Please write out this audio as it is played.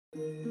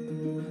In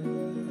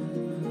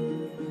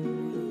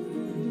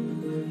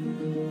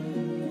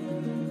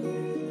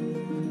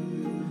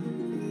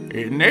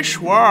this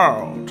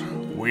world,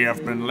 we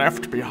have been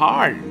left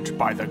behind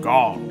by the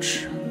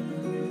gods.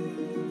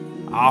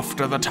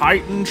 After the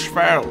Titans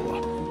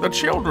fell, the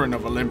children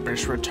of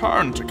Olympus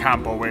returned to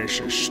Camp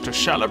Oasis to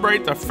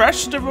celebrate the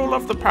Festival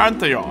of the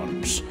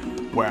Pantheons,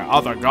 where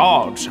other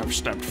gods have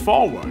stepped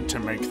forward to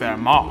make their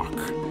mark.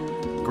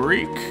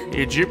 Greek,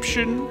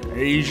 Egyptian,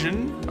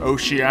 Asian,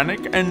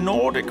 Oceanic, and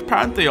Nordic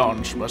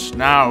pantheons must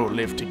now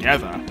live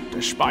together,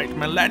 despite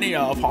millennia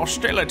of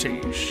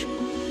hostilities.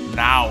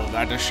 Now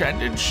their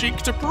descendants seek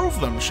to prove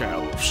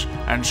themselves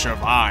and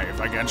survive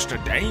against a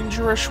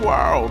dangerous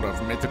world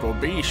of mythical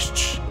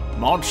beasts,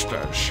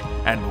 monsters,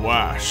 and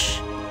worse.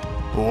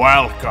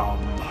 Welcome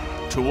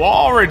to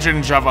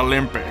Origins of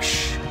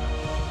Olympus.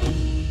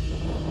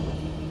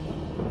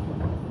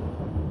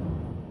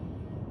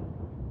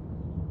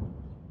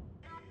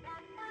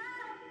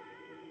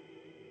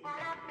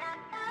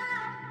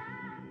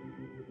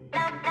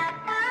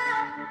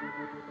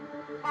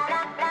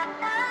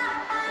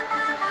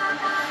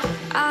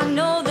 I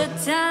know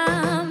that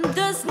time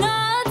does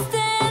not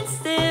stand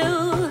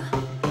still.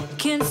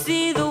 Can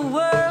see the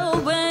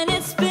world when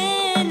it's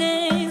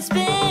spinning,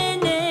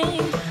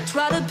 spinning.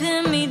 Try to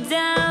pin me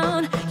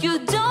down, you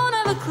don't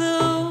have a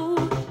clue.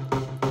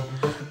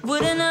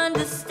 Wouldn't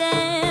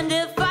understand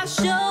if I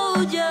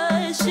showed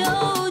you,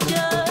 showed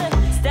you.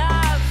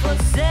 Stop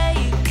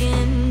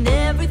forsaking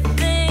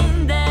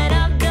everything that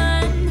I've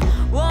done.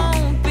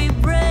 Won't be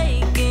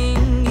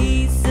breaking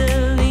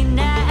easily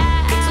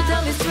now. So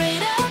tell me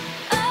straight up.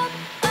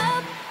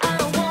 I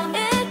don't want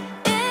it,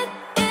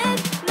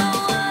 no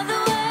other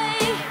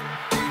way,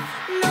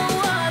 no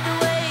other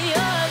way,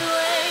 other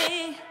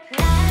way.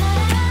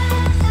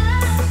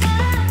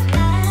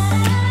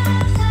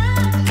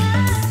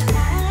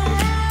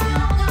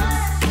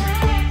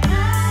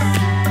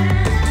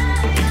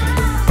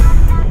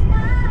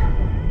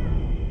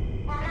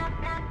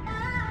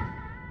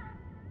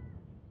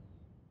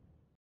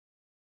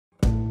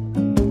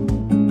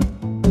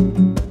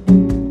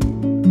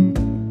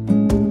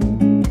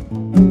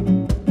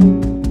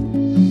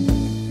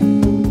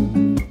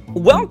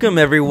 Welcome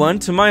everyone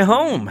to my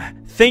home.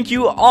 Thank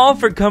you all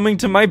for coming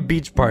to my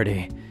beach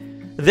party.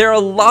 There are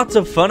lots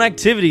of fun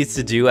activities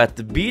to do at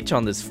the beach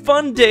on this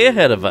fun day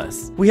ahead of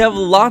us. We have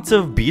lots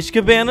of beach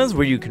cabanas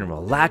where you can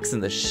relax in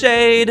the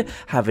shade,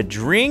 have a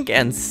drink,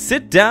 and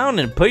sit down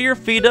and put your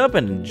feet up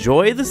and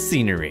enjoy the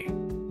scenery.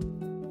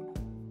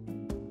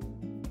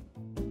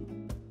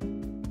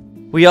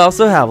 We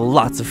also have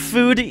lots of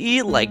food to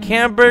eat like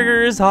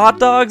hamburgers, hot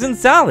dogs, and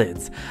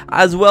salads,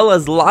 as well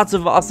as lots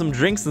of awesome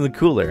drinks in the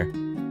cooler.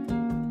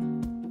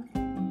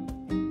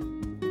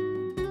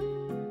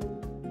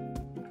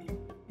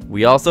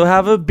 We also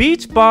have a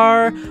beach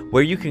bar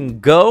where you can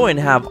go and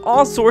have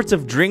all sorts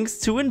of drinks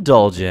to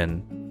indulge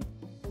in.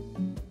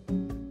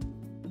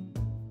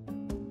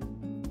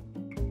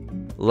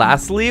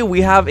 Lastly,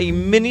 we have a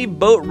mini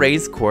boat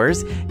race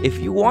course if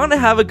you want to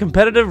have a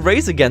competitive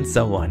race against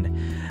someone.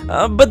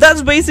 But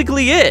that's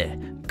basically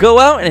it. Go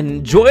out and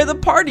enjoy the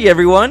party,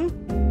 everyone!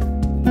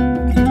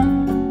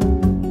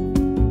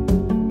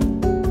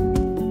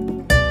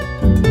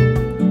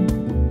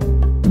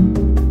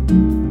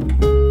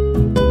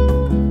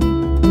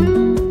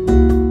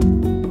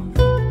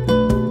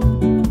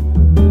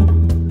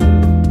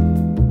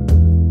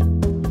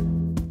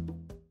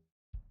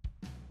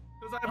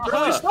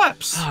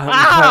 I'm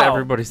glad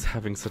everybody's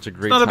having such a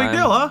great time. Not a big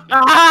deal, huh?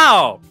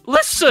 Ow!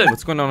 Listen!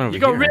 What's going on over here? You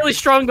got really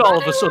strong all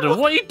of a sudden.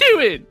 What are you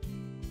doing?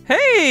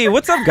 Hey,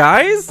 what's up,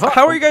 guys?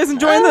 How are you guys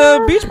enjoying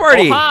the beach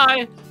party? Oh,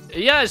 hi!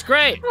 Yeah, it's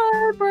great.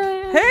 Hi,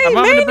 Bryan. Hey,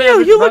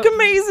 Manuel, you look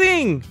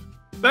amazing!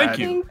 Thank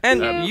you.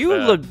 And you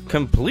look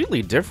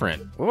completely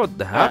different. What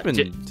happened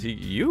to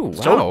you?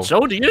 Wow.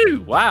 So do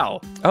you.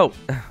 Wow. Oh,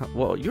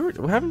 well,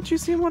 haven't you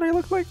seen what I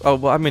look like? Oh,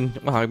 well, I mean,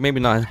 well,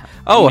 maybe not.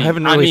 Oh, I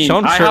haven't really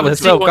shown shirtless. I haven't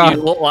seen oh, what God.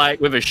 you look like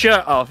with a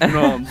shirt off, you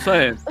know what I'm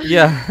saying?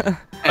 Yeah.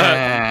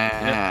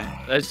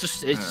 It's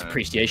just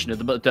appreciation of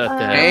the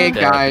Hey,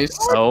 guys.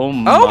 Oh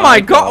my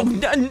God.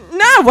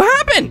 Nah, what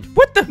happened?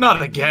 What the?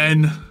 Not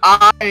again.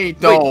 I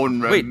don't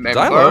remember. Wait,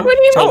 Xylo? What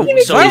do you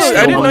mean? Oh, Xylo,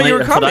 I didn't know you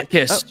were coming.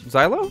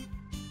 Xylo?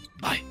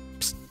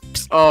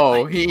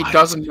 Oh, he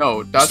doesn't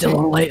know, does he? Still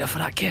on later for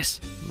that kiss.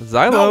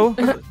 Xylo?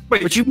 No.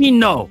 Wait, What you mean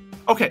no?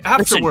 okay,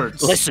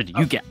 afterwards. Listen,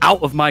 you get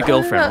out of my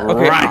girlfriend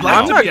Okay, right like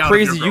I'm to not be out of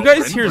crazy. your You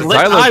guys hear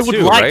girlfriend, Xylo I would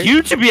too, like right?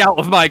 you to be out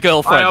of my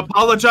girlfriend. I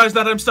apologize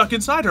that I'm stuck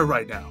inside her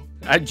right now.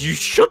 And you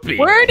should be.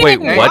 Wording. Wait,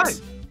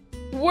 what?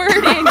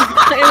 Wording.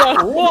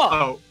 Taylor.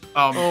 What?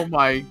 Oh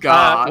my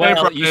God.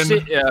 Well, you Bryan,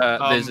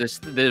 see,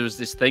 there was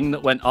this thing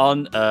that went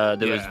on. There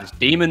was this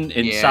demon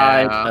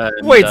inside.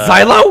 And, Wait,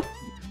 Xylo?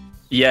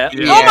 Yeah.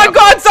 Oh my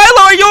God, Xylo,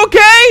 are you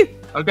okay?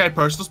 Okay,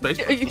 personal space.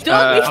 You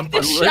don't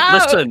need to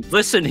shout.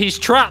 Listen, he's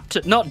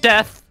trapped, not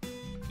death.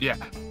 Yeah.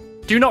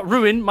 Do not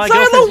ruin my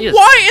girlfriend's Xylo, ears.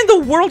 why in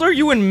the world are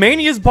you in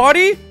Mania's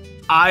body?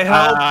 I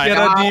helped get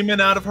a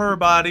demon out of her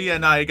body,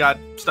 and I got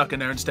stuck in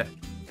there instead.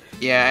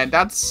 Yeah, and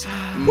that's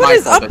What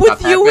is up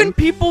with you and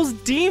people's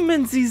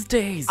demons these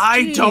days?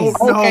 I don't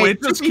know.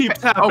 It just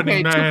keeps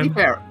happening, man. To be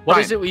fair, What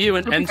Bryan, is it with you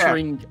and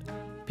entering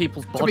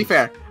people's bodies? To be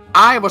fair,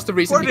 I was the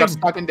reason he got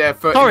stuck in there in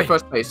the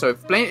first place. So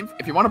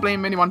if you want to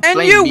blame anyone, blame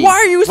me. And you, why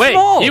are you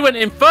small? Wait, you went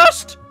in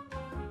first?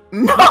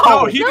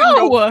 No, he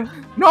didn't go.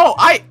 No,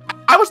 I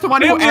was the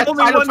one who asked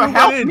Tyler to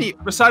help me.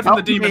 Aside from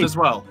the demon as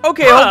well.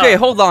 Okay,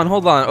 hold on.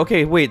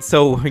 Okay, wait,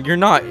 so you're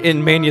not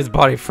in Mania's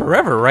body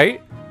forever,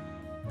 right?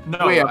 No,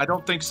 I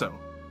don't think so.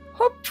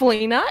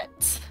 Hopefully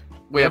not.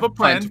 We have a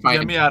plan to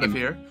get me out of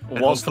here.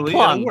 What's the plan?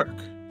 plan? It'll work.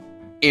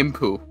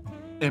 Impu.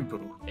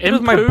 What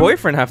does my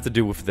boyfriend have to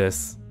do with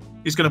this?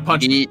 He's gonna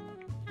punch me.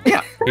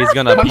 Yeah. He's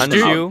gonna punch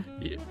you?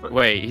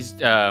 Wait, he's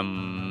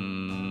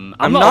I'm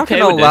not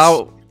gonna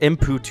allow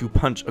Impu to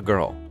punch a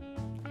girl.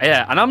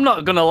 Yeah, and I'm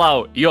not gonna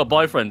allow your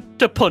boyfriend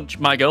to punch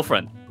my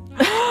girlfriend.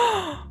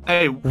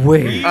 Hey,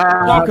 wait, you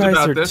guys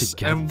are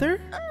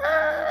together?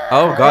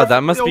 Oh god,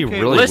 that must be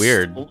really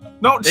weird.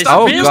 No,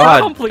 stop. Oh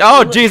god.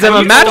 Oh jeez,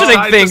 I'm imagining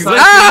things.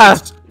 Ah!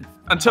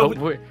 Until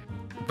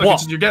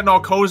you're getting all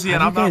cozy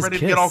and I'm not ready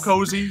to get all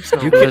cozy. So.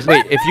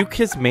 Wait, if you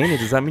kiss Mania,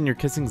 does that mean you're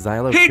kissing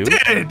Xylo too? He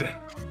did!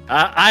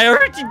 I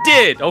already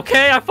did,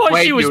 okay? I thought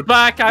she was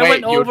back. I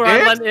went over,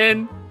 I went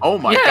in. Oh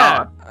my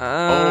god.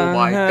 Oh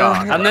my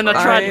god. And then I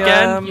tried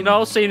again, you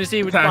know, seeing as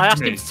he was. I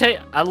asked him to take.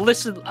 I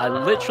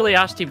literally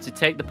asked him to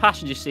take the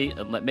passenger seat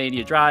and let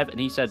Mania drive, and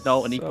he said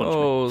no, and he punched me.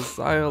 Oh,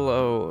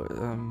 Xylo.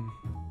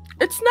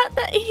 It's not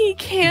that he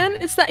can,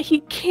 it's that he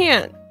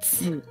can't.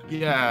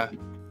 Yeah.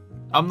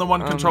 I'm the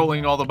one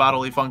controlling all the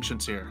bodily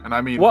functions here, and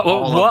I mean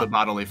all of the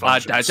bodily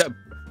functions.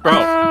 Bro,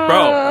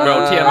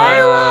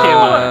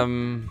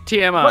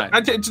 TMI.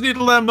 I just need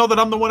to let him know that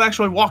I'm the one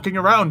actually walking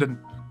around and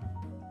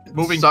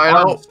moving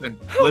arms and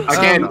lips.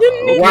 Again,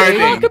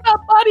 talk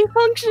about body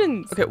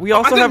functions. Okay, we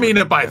also I didn't mean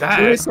it by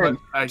that. Listen,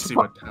 I see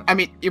what. I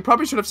mean, you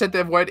probably should have said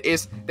the word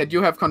is that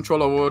you have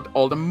control over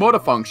all the motor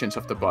functions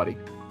of the body.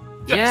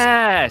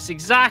 Yes,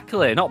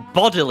 exactly. Not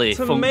bodily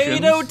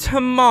functions.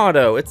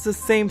 Tomato. It's the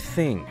same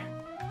thing.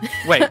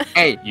 Wait,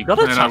 hey, you got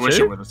a tattoo? I wish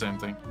it were the same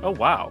thing. Oh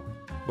wow.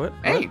 What?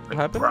 Hey, what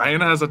happened?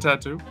 Bryan has a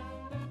tattoo.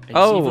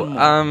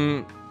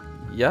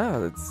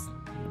 Yeah, it's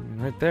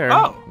right there.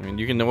 Oh. I mean,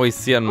 you can always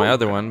see on my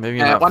other one. Maybe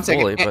not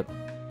fully, but.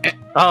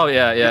 Oh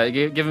yeah.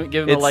 Give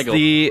him a Lego. It's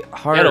the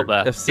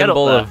heart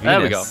symbol of Venus.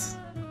 There we go.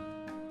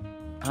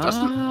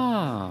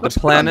 Ah. The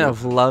planet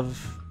of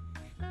love.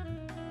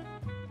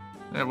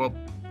 Yeah, well,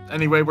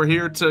 anyway, we're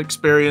here to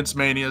experience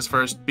Mania's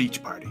first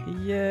beach party.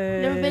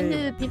 Yay. Never been to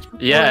the beach before.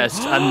 Yes,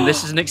 and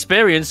this is an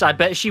experience I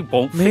bet she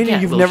won't forget. Mania,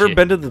 you've never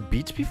been to the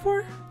beach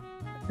before?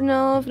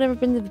 No, I've never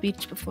been to the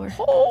beach before.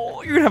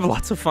 Oh, you're gonna have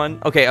lots of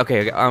fun. Okay.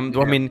 I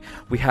mean,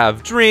 we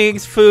have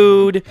drinks,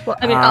 food. Well,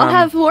 I mean, I'll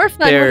have more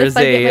fun if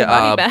I get my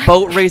money back. There's a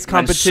boat race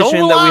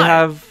competition that we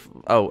have.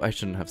 Oh, I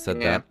shouldn't have said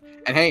that.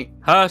 And hey,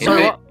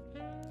 sorry, what?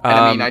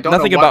 I mean, I don't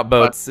nothing know about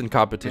boats in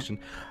competition.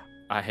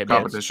 I hate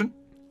competition.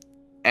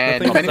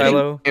 And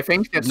if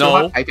things get so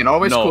hot, I can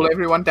always cool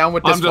everyone down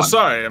with this I'm just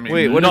sorry. I mean,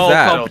 wait, what is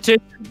that?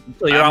 Competition.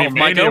 I mean,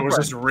 Mania was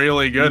just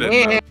really good at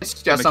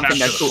it's just something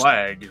that's cool.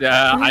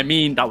 I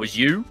mean, that was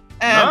you.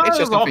 It's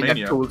just something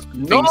that cools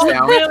things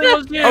down.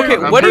 Okay,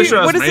 what is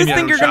this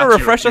thing you're gonna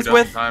refresh us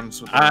with? I'm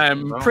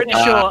pretty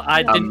sure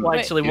I didn't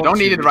actually want to. You don't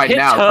need it right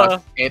now,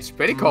 but it's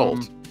pretty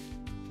cold.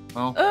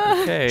 Well,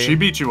 okay. She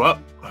beat you up.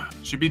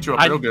 She beat you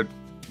up real good.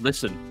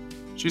 Listen,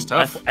 she's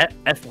tough.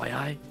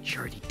 FYI, she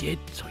already did.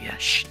 So yeah,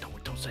 shh,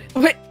 don't say it.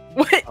 Wait,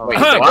 what?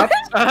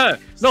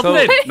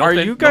 Nothing. Are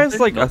you guys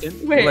like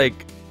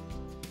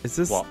is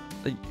this? What?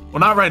 Well,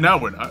 not right now.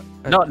 We're not.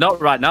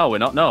 Not right now. We're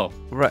not. No.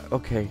 Right.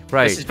 Okay.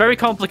 Right. This is very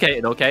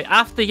complicated. Okay.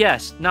 After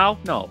yes. Now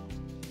no.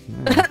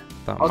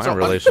 Thought my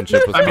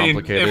relationship was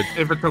complicated.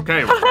 If it's okay.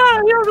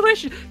 Your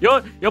relationship.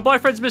 Your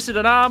boyfriend's missing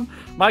an arm.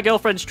 My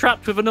girlfriend's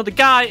trapped with another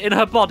guy in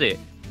her body.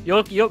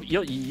 Your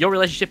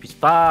relationship is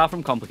far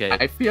from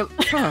complicated. I feel.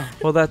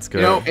 Well, that's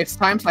good. You know, it's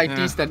times like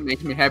these that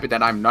make me happy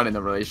that I'm not in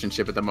a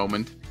relationship at the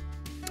moment.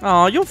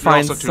 Oh, you'll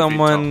find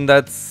someone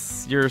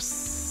that's your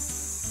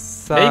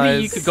size.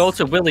 Maybe you could go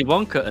to Willy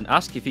Wonka and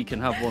ask if he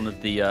can have one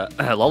of the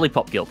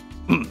Lollipop Guild.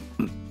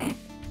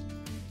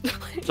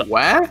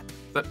 Where?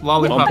 That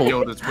Lollipop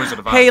Guild is Wizard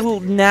of Oz. Hey,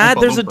 Nad,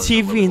 there's a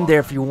TV in there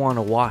if you want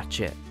to watch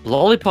it.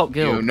 Lollipop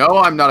Guild. You know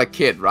I'm not a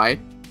kid, right?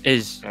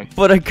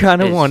 But I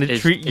kind of want to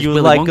treat you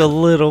like a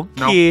little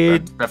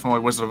kid. No,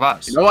 definitely Wizard of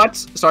Oz. You know what?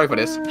 Sorry for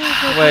this.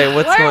 Wait,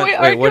 what's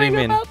going? Wait, what do you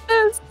mean?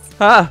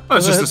 Huh?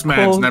 It's just this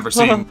man's never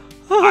seen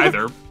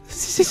either.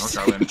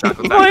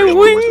 My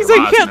wings!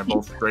 I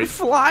can't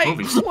fly.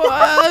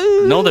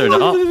 No, they're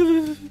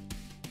not.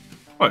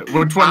 What,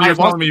 which one are you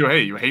telling me you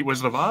hate? You hate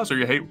Wizard of Oz or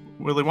you hate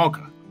Willy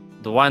Wonka?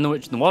 The Lion, the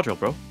Witch, and the Wardrobe,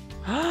 bro.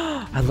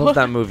 I love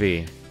that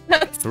movie.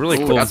 It's a really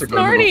cool. That's a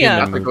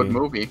good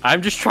movie.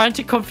 I'm just trying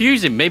to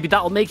confuse him. Maybe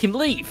that'll make him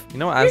leave. You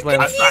know, Aslan.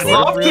 I'd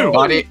love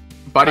to.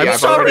 Buddy, I'm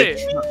sorry.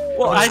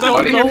 Well, I've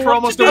been here for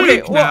almost a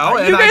week now,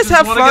 and you guys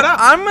have fun.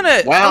 I'm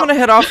gonna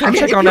head off and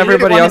check on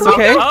everybody else.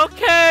 Okay.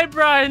 Okay,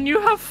 Brian, you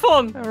have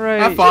fun. All right.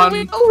 Have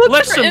fun.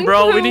 Listen,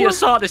 bro, we need to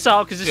sort this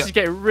out because this is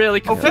getting really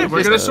confusing. Okay,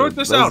 we're gonna sort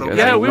this out. Okay?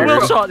 Yeah, we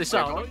will sort this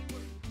out.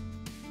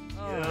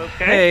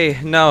 Hey,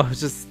 no,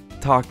 just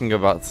talking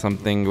about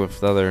something with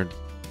the other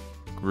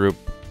group.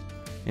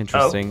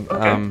 Interesting.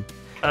 Oh,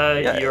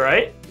 okay. You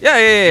right?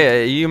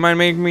 Yeah. You mind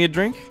making me a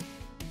drink?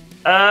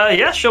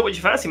 Yeah, sure. What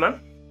you fancy, man?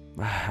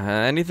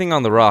 Anything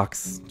on the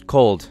rocks.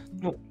 Cold.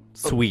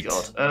 Sweet.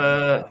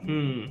 Oh,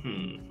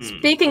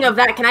 Speaking of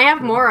that, can I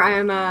have more?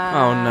 Oh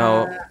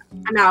no.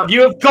 I'm out.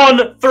 You have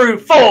gone through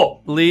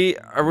 4. Lee,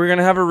 are we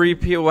gonna have a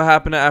repeat of what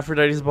happened at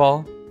Aphrodite's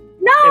ball?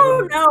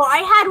 No,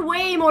 I had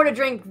way more to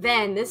drink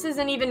then. This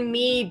isn't even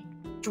me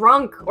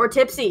drunk or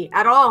tipsy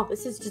at all.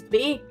 This is just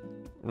me.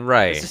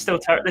 Right. This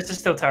is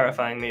still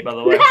terrifying me, by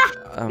the way.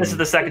 This is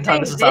the second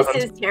time this has happened.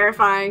 This is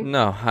terrifying.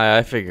 No,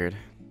 I figured.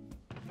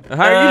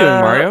 How are you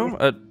doing,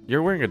 Mario?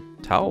 You're wearing a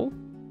towel?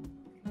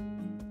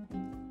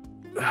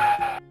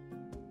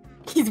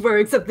 He's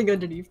wearing something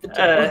underneath the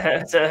towel.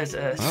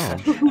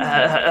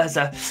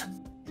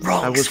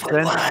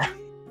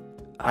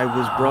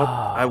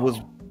 I was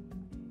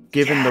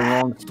given the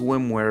wrong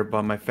swimwear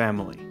by my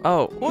family.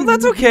 Oh, well,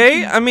 that's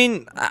okay. I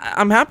mean,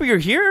 I'm happy you're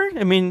here.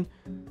 I mean,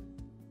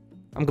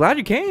 I'm glad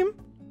you came.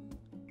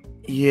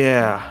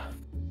 Yeah.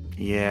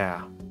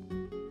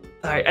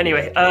 Alright,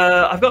 anyway,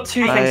 I've got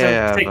 2 things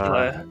in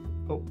particular.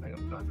 Oh, hang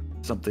on, go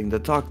on. Something to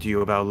talk to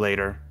you about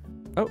later.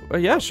 Oh,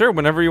 yeah, sure.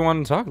 Whenever you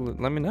want to talk,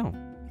 let me know.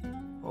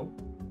 Oh.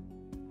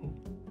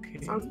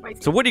 Okay. Sounds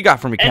spicy. So what do you got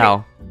for me,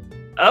 Cal?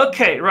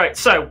 Okay, right.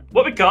 So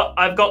what we got,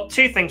 I've got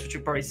 2 things which you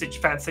probably suit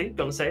your fancy.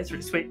 Gonna say it's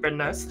really sweet, very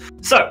nice.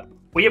 So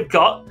we have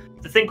got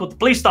the thing called the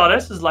Blue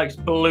Stardust. This is like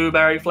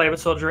blueberry flavored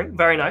sort of drink.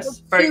 Very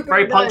nice,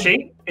 very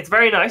punchy. It's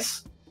very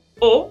nice.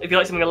 Or if you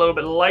like something a little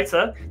bit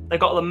lighter, they've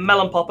got the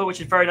Melon Popper, which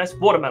is very nice,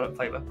 watermelon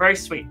flavor, very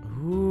sweet.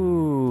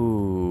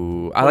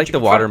 Ooh, I like the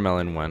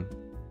watermelon one.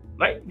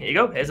 Right, here you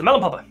go. Here's a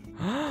Melon Popper.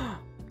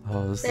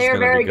 Oh, this is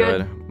gonna be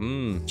good.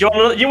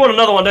 You want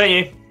another one, don't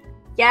you?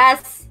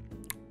 Yes.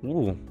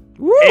 Ooh.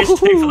 Here's 2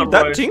 for the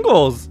That road.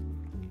 tingles.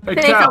 Hey,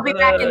 Thanks, Cal, I'll be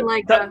back in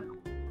like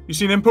you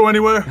seen Impo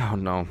anywhere? Oh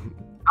no.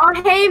 Oh,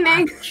 hey,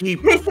 Meg.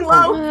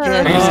 Hello.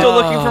 Are you still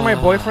looking for my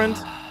boyfriend?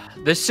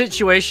 This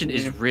situation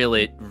is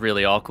really,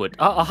 really awkward.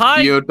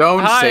 Hi. You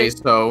don't say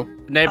so.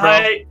 Neighbor,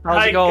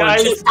 how's it going?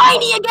 Guys. He's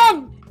tiny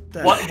again.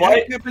 What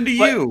happened to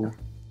you?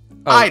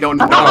 I don't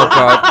know. Oh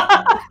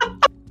god.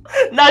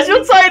 Nice,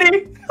 you're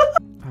tiny.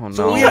 Oh no.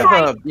 So we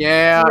have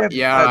Yeah.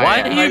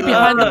 Why are you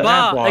behind the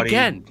bar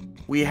again?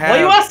 We have. Why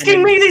are you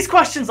asking me these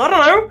questions? I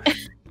don't know.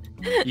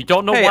 You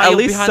don't know Hey, why at you're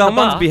least behind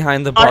someone's the bar?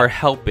 behind the bar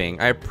helping.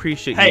 I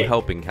appreciate you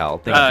helping, Cal.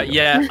 Thank you.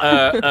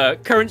 Yeah,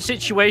 current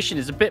situation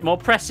is a bit more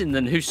pressing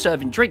than who's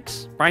serving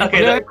drinks, right?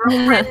 Okay,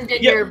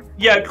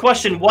 yeah,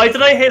 question. Why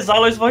did I hear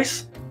Zalo's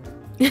voice?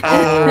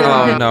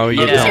 Oh no,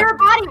 you You share don't. a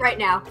body right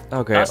now.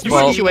 Okay, You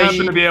wouldn't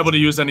happen to be able to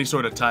use any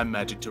sort of time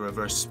magic to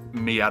reverse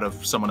me out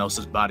of someone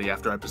else's body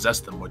after I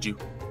possessed them, would you?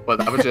 Well,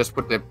 that would just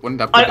put the.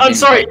 I'm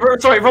sorry, run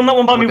that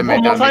one by me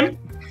one more time.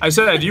 I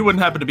said you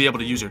wouldn't happen to be able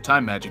to use your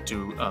time magic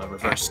to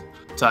reverse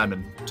time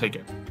and take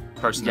a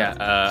person. Yeah.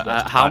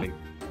 How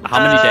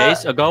many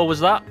days ago was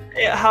that?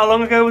 Yeah, how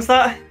long ago was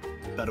that?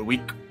 About a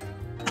week.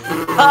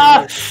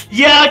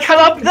 Yeah, I can't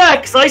help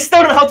that because I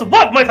still don't know how to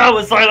work my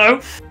powers,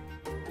 Silo.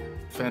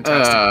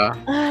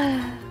 Fantastic.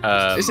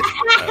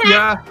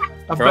 Yeah,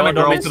 I've been a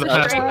girl for the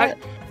past.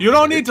 You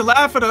don't need to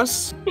laugh at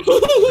us. But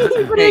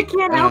I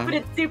can't help it.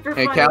 It's super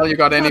funny. Hey, Cal, you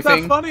got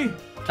anything? It's not funny.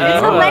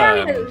 It's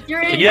hilarious.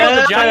 You're in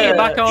the jacket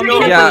back on.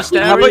 Yeah,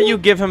 how about you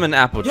give him an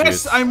apple juice?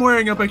 Yes, I'm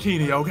wearing a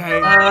bikini,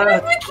 okay?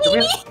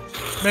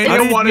 Maybe I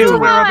I wanted to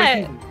wear a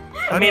bikini.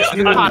 I mean,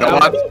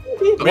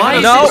 why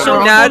is no, it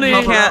so Nad, funny?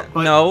 you can't.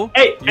 No,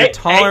 Hey, your hey,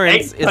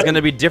 tolerance hey, is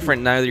gonna be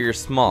different now that you're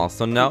small.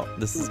 So no,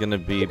 this is gonna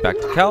be back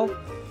to Kel.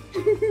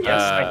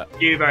 Yes,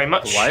 thank you very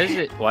much.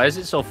 Why is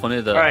it so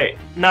funny that? All right,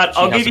 Nad,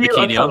 I'll give you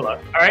a cola.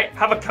 All right,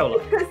 have a cola.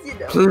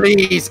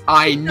 Please,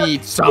 I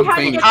need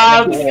something.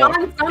 Have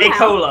a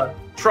cola.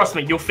 Trust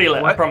me, you'll feel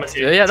it. I promise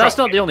you. Yeah, that's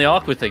not the only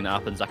awkward thing that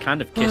happens. I kind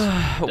of kissed.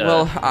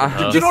 Well,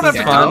 you don't have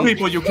to tell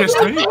people you kissed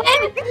me.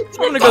 I'm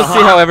gonna go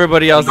see how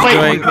everybody else is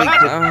doing.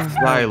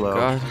 Lilo.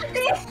 God.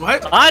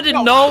 What? I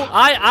didn't know.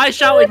 I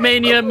shouted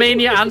mania.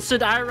 Mania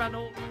answered. I ran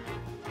over.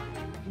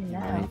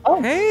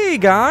 Hey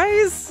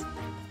guys,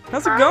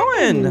 how's it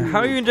going?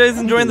 How are you guys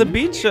enjoying the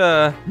beach?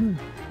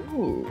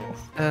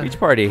 Beach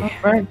party.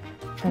 Very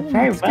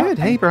well. Good.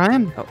 Hey,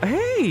 Brian. Oh,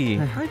 hey.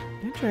 Hi,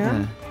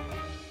 Adrian.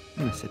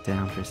 I'm gonna sit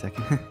down for a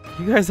second.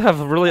 You guys have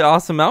really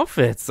awesome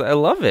outfits. I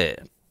love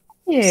it.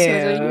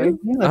 Yeah.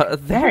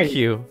 Thank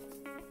you.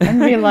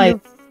 Didn't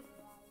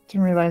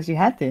realize you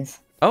had these.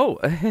 Oh,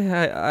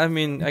 I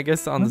mean, I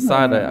guess on the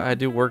side, I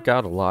do work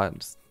out a lot.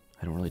 Just,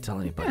 I don't really tell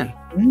anybody.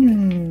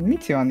 Me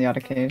too on the odd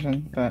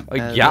occasion, but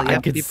yeah, I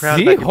could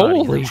see.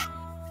 Holy,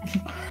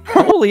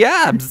 holy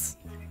abs.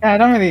 Yeah, I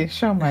don't really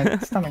show my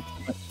stomach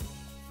too much,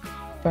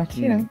 but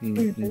you know,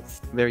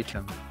 very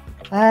chum.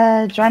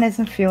 John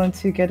isn't feeling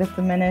too good at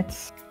the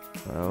minute.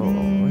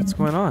 Oh, what's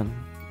going on?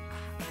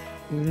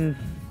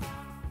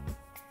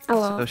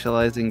 Hello.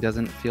 Socializing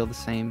doesn't feel the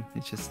same.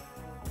 It's just...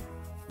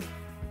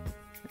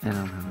 I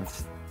don't know.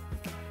 It's...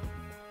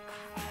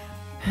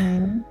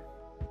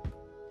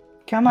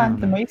 Come on,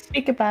 the more you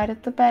speak about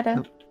it, the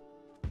better.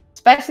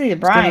 Especially to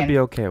Bryan. It's gonna be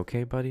okay,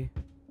 okay, buddy?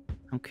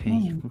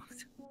 Okay.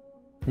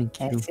 Thank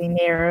you. I see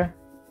Nero.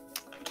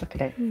 Look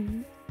at it.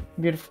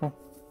 Beautiful.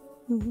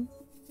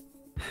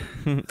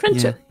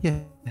 Friendship. Yeah.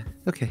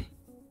 Okay.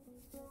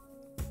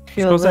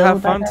 You're supposed to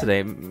have fun today.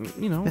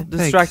 You know,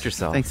 distract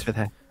yourself. Thanks for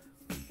that.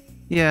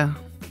 Yeah.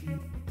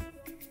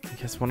 I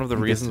guess one of the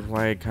reasons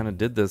why I kind of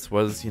did this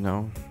was, you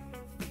know,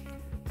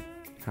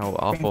 how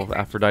awful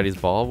Aphrodite's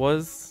ball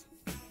was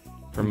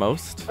for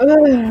most. For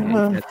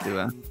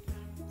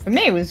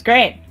me, it was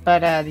great,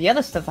 but the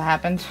other stuff that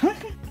happened.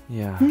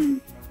 Yeah.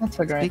 Not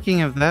so great.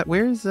 Speaking of that,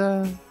 where's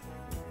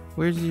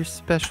your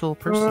special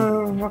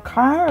person?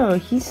 Ricardo,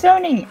 he's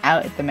zoning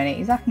out at the minute.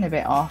 He's acting a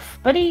bit off,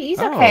 but he's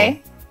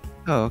okay.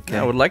 Oh, okay.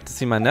 Yeah, I would like to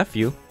see my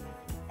nephew.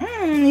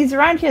 He's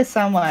around here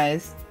somewhere.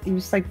 He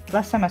was like,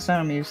 last time I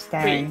saw him, he was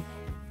staring.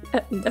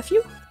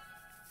 Nephew?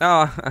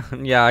 Oh,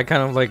 yeah, I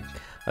kind of like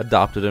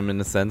adopted him in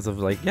the sense of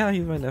like, yeah,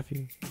 he's my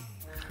nephew.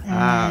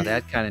 Ah,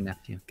 that kind of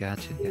nephew.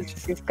 Gotcha.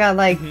 He's got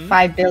like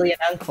 5 billion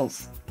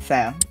uncles,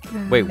 so.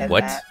 Wait,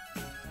 what?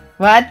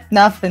 What?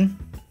 Nothing.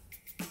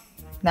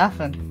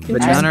 Nothing.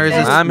 But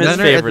I'm his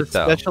favorite,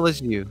 though. Special as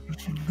you.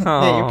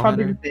 Yeah, you're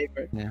probably the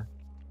favorite. Yeah.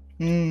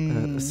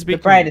 The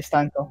brightest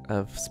uncle.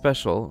 Of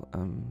special,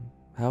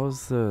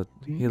 how's the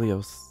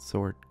Helios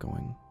sword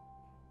going?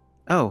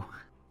 Oh.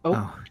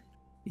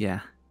 Yeah.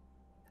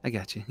 I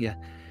got you. Yeah.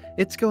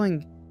 It's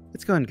going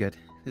good.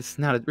 It's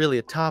not really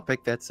a topic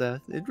that's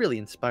it really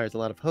inspires a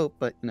lot of hope,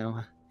 but you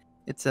know,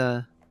 it's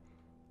Well,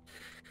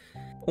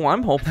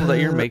 I'm hopeful that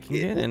you're making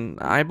it, and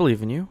I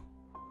believe in you.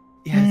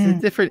 Yeah,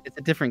 it's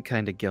a different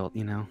kind of guilt,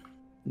 you know,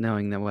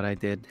 knowing that what I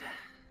did.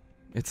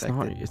 It's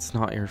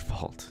not your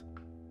fault.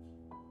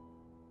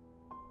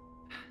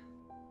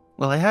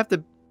 Well, I have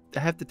to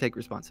take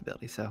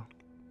responsibility, so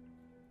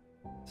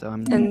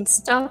I'm. And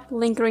stop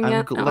lingering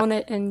on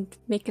it and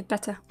make it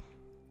better.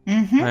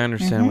 I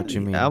understand what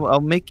you mean. I'll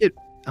make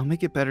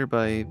it better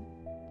by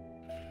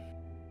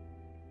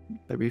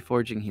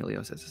reforging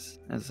Helios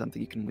as something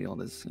you can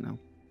wield, as you know.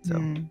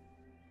 So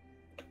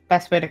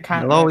best way to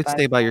counter. I'll always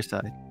stay by your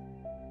side.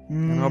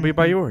 And I'll be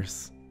by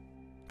yours,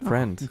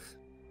 friend.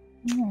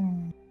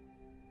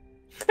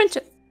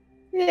 Friendship.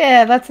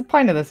 Yeah, that's the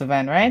point of this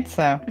event, right?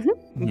 So.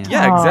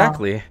 Yeah,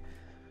 exactly.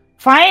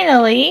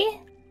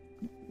 Finally,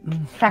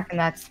 cracking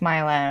that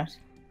smile out.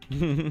 I've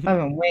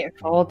been waiting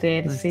for all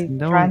day to see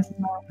Trans.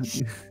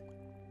 I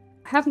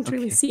haven't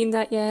really seen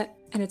that yet,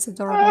 and it's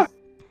adorable.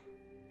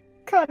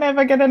 Can't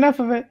ever get enough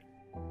of it.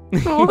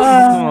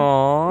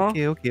 Aww.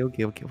 Okay.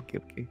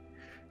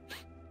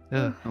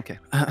 Okay.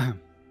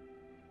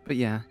 But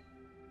yeah.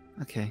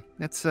 Okay.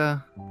 That's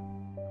feel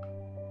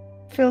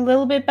a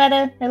little bit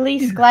better, at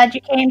least. Glad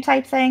you came,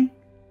 type thing.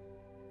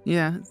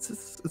 Yeah,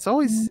 it's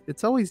always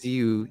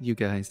you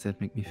guys that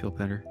make me feel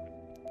better.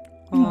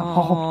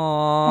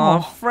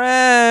 Aww,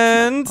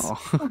 friend.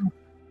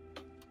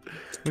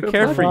 We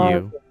care for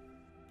you.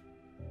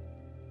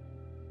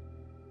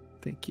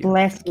 Thank you.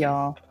 Bless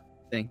y'all.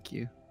 Thank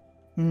you.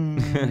 I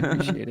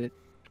appreciate it.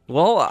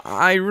 Well,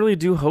 I really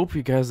do hope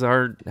you guys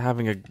are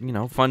having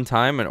a fun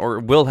time, or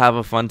will have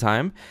a fun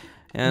time.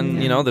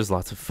 And there's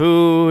lots of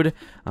food,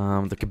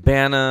 the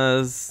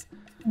cabanas,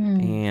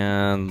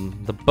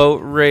 and the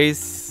boat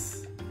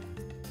race.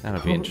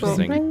 That'll be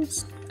interesting.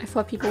 I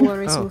thought people were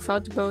racing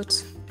without the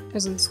boat,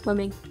 as in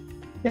swimming.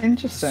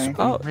 Interesting.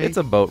 Oh, it's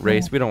a boat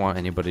race. We don't want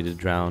anybody to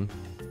drown.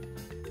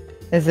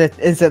 Is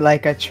it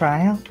like a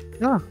trial?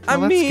 Oh, I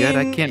mean, that's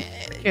good. I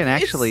can't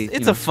actually.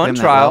 It's a fun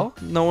trial.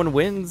 Well. No one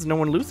wins, no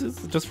one loses.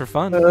 It's just for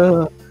fun.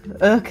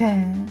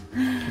 Okay.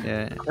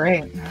 Yeah.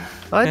 Great.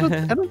 Well, I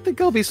don't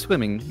think I'll be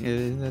swimming.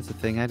 That's the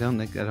thing. I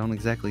don't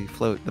exactly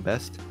float the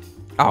best.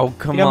 Oh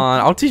come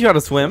on! I'll teach you how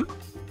to swim.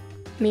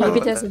 Maybe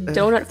there's a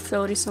donut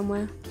floaty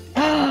somewhere.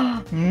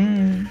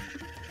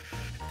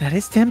 That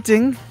is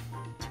tempting.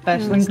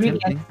 Special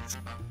ingredients.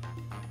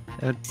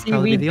 That would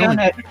probably be the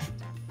only.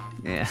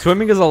 Yeah.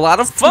 Swimming is a lot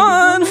of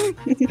fun.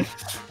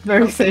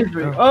 Very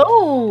savory.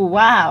 Oh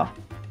wow.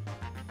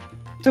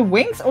 The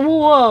wings.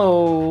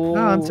 Whoa. Oh,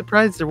 I'm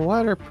surprised the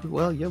water.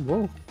 Well, yeah.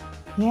 Whoa.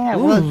 Yeah.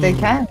 Well, they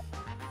can.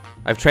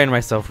 I've trained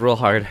myself real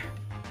hard.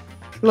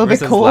 A little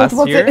bit cold,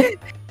 was it?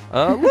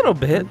 A little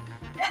bit.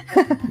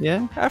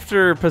 Yeah.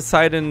 After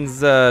Poseidon's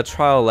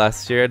trial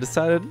last year, I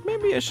decided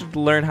maybe I should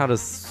learn how to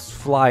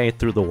fly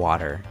through the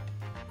water.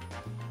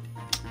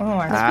 Oh,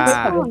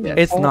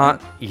 it's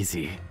not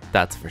easy.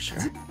 That's for sure.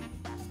 Is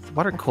the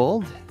water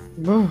cold?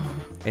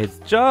 It's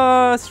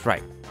just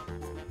right.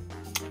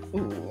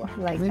 Ooh,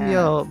 like maybe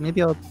I'll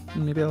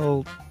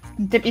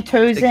dip your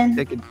toes in.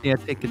 Take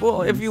it.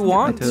 Well, if you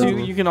want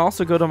to, you can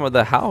also go to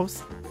the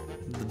house.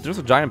 There's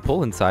a giant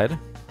pool inside.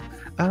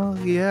 Oh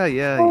yeah.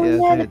 Oh,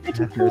 yeah, that-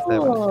 pretty I've heard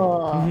that one.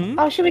 cool. Mhm.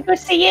 Oh, should we go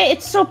see it?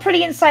 It's so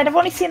pretty inside. I've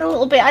only seen a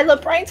little bit. I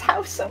love Brian's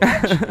house so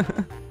much.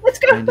 Let's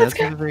go. Brian Let's does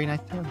go. have a very nice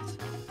house.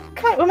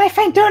 Come on, we might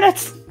find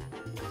donuts.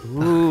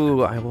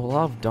 Ooh, I will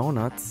love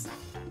donuts.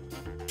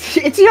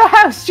 It's your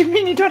house. Do you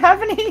mean you don't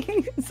have any?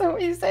 Is that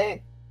what you're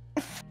saying?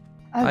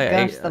 Oh I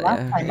gosh, the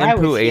last time I and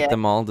Pooh was ate here.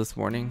 them all this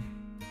morning.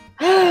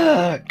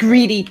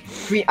 Greedy.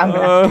 I'm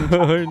gonna have to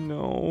I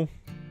know.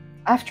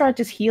 after I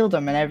just healed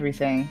him and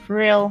everything. For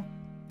real.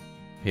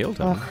 Healed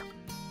him. Ugh.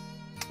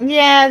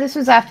 Yeah, this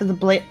was after the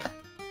blip.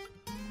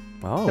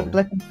 The Oh.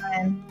 blip in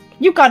time.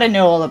 You gotta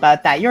know all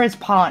about that. You're his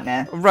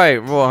partner.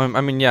 Right. Well,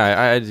 I mean,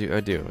 yeah, I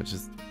do. It's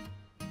just,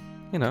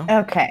 you know.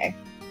 Okay.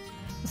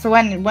 So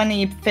when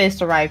he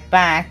first arrived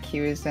back,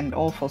 he was in an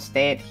awful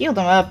state. Healed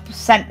him up,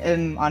 sent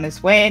him on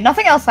his way.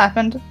 Nothing else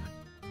happened.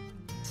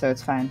 So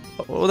it's fine.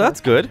 Well,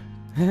 that's good.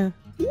 Yeah,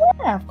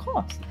 of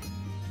course.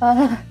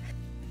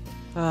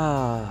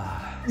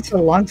 It's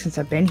so long since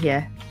I've been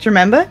here. Do you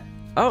remember?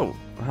 Oh,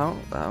 how?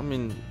 I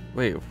mean,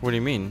 wait. What do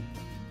you mean?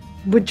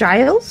 With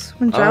Giles?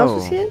 When Giles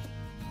was Oh. here?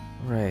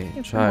 Right,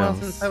 It's been a while Giles.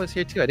 since I was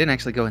here too. I didn't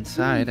actually go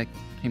inside. I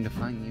came to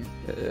find you.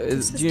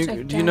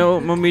 Do you know,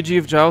 Momiji,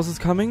 if Giles is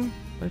coming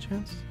by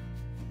chance?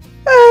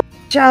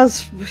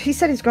 Giles, he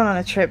said he's gone on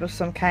a trip of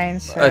some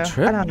kind. So A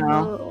trip? I don't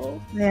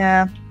know.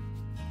 Yeah.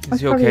 Is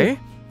he probably- okay?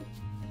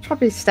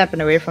 Probably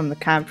stepping away from the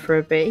camp for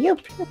a bit. He'll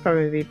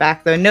probably be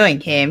back though. Knowing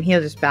him, he'll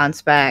just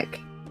bounce back.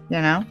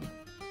 You know?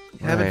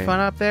 You having Right. fun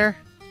up there?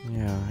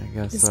 Yeah, I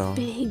guess It's so.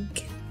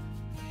 big.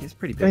 He's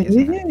pretty But big.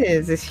 Isn't it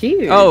is. It's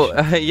huge. Oh,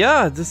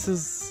 yeah. This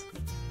is.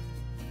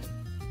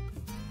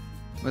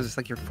 Was this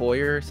like your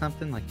foyer or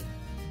something? Like,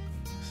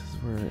 This is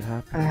where it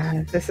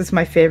happens. This is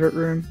my favorite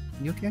room.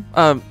 you okay?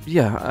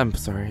 Yeah. I'm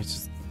sorry. It's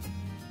just.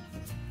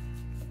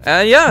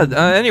 Yeah.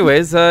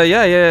 Anyways.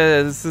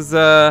 Yeah. This is.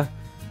 How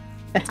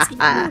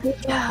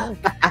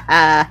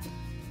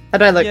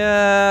do I look?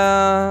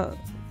 Yeah.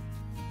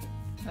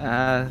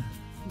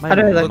 My How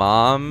do I look?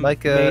 mom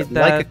Like a- made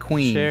like that a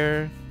queen.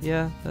 chair.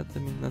 Yeah.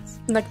 That's.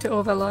 Like to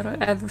overlord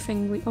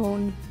everything we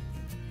own.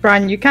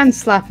 Brian, you can't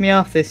slap me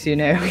off this, you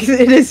know.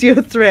 It is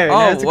your throne.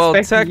 I Oh was well,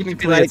 expecting you to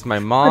be technically like, it's my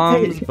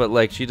mom's, but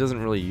like she doesn't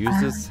really use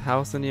this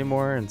house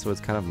anymore, and so it's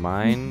kind of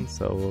mine.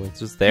 So it's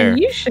just there.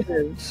 You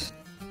should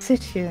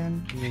sit here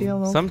and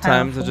feel all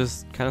Sometimes I powerful.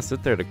 just kind of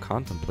sit there to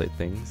contemplate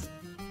things.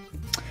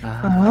 Oh.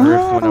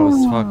 Or when I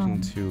was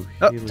talking to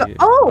Haley.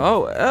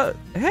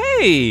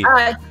 Hey!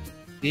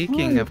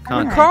 Speaking of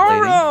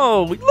contemplating.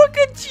 Caro! Look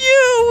at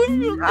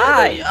you!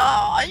 Hi.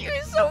 Oh,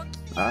 you're so cute.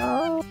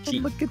 Oh,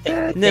 look at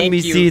that. Let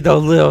me see the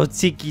little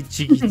cheeky.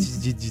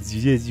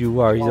 Yes, you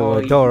are so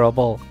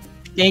adorable.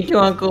 Thank you,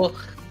 Uncle.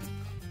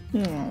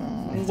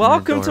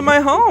 Welcome to my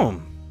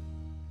home.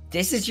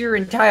 This is your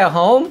entire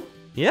home?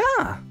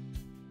 Yeah.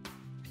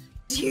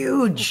 It's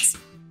huge.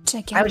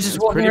 Check I was just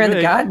walking around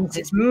the gardens.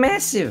 It's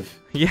massive.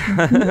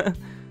 Yeah.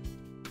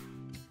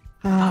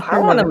 I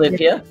want to live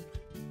here.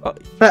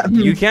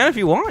 You can if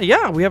you want.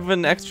 Yeah, we have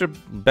an extra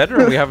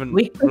bedroom we haven't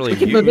really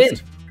can move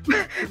used.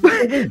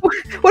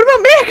 What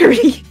about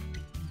Mercury?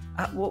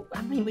 Well,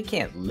 I mean, we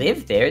can't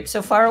live there. It's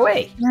so far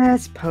away. I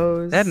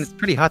suppose. And it's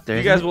pretty hot there.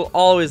 You isn't guys it? will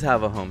always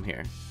have a home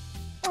here.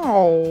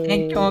 Oh.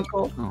 Thank you,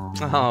 Uncle. Oh,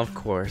 of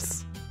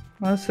course.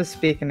 Also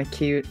speaking of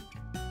cute.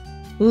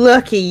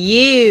 Look at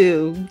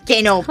you.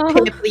 Getting all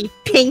pimply,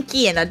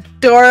 pinky, and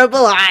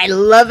adorable. I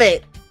love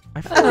it.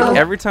 I feel like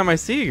every time I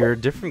see you, you're a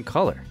different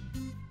color.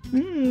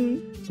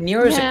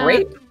 Nero's a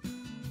grape?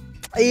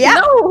 Yeah.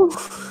 No.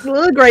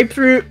 Little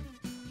grapefruit.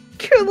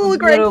 Cute little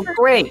grapefruit. Little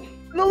grape.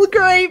 Little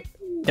grape.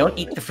 Don't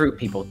eat the fruit,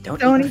 people.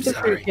 Don't eat the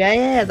fruit.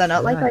 Yeah, they're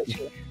not like that.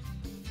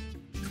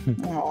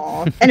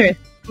 Aww. Anyway,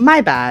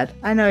 my bad.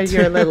 I know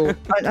you're a little.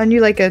 Aren't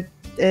you like a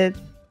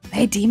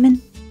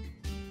demon?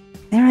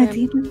 They're a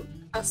demon.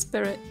 A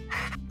spirit.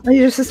 Are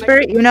you just a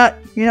spirit? You're not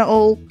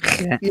all.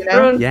 You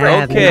know.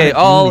 Yeah, Okay,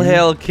 all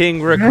hail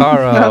King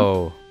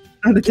Ricaro.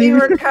 King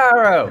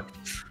Ricaro.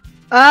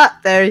 Ah,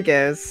 there he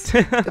goes.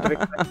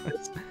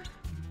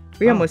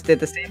 We almost did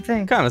the same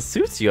thing. Kind of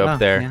suits you up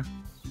there. Yeah.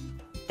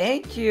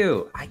 Thank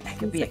you. I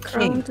could be a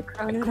crown king. to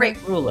crown A it great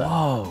ruler.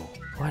 Whoa,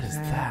 what is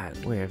that?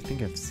 Wait, I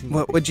think I've seen.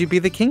 What would you be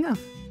the king of?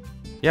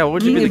 Yeah, what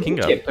would you be the king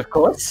of? Egypt, of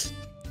course.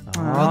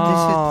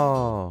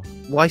 Oh.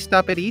 Why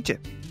stop at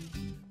Egypt?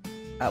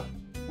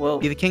 Well,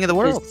 Be the king of the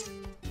world.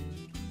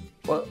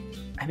 Well,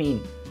 I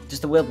mean, does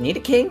the world need a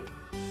king?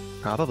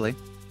 Probably.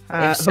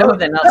 If so,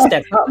 then I'll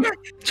step up.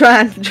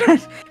 Try.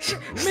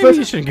 Maybe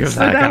you shouldn't give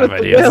that kind of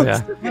ideas.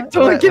 Yeah.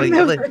 Don't give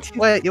them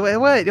Wait.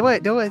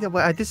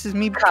 This is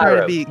me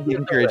trying to be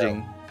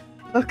encouraging.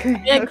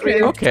 Okay.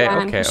 Okay.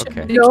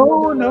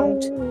 No.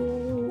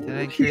 Did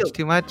I encourage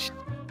too much?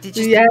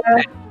 Yeah.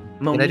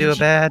 Did I do a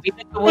bad?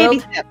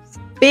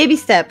 Baby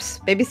steps.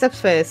 Baby steps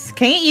first.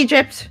 King of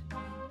Egypt.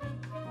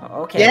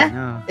 Okay. Yeah.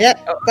 No. Yeah.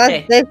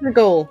 Okay. That's the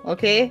goal.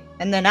 Okay.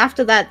 And then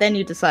after that, then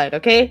you decide.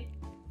 Okay.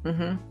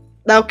 Mm-hmm.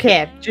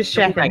 Okay. Just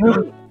You'll be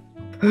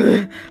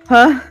checking.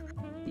 Huh?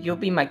 You'll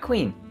be my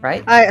queen,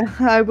 right?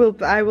 I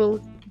will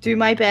do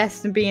my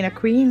best in being a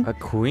queen. A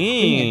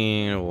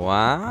queen?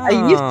 Wow. I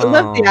used to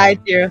love the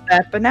idea of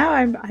that, but now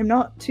I'm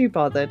not too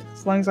bothered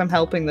as long as I'm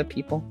helping the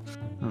people.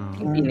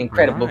 You'd be an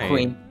incredible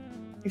queen.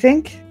 You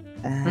think?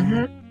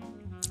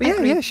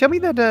 Yeah, show me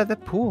that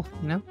pool,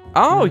 you know?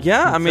 Oh,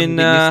 yeah, I mean,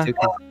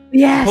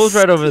 yes. pool's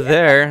right over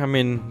there. I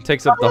mean,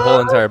 takes up the whole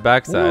entire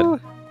backside.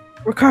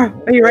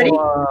 Ricard, are you ready?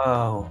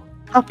 Whoa.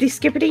 Hoppity,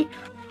 skippity,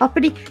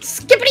 hoppity,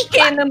 skippity,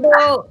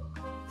 cannonball!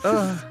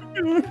 I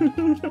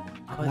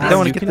don't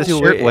want to get the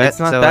shirt wet. It's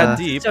not that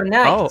deep. So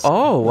nice.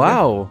 Oh,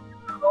 wow.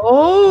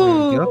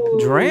 Oh,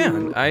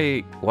 Dran,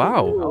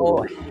 wow.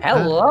 Oh,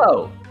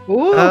 hello.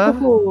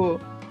 Ooh.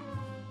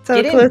 So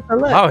Get in. close to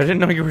look. Wow, I didn't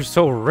know you were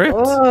so ripped.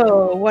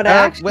 Oh, what I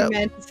actually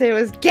meant to say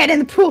was get in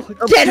the pool.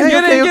 Get in.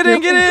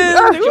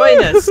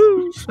 Join us.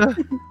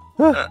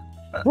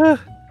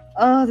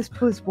 Oh, this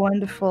pool is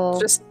wonderful.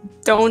 Just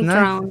don't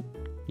drown.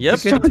 Yep,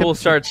 the pool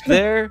starts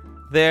there.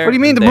 What do you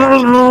mean?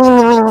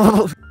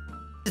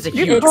 This is a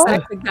huge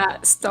Exactly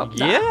that. Stop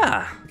that.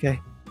 Yeah. Okay.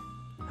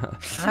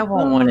 I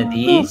want one of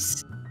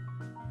these.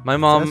 My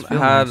mom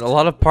had a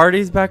lot of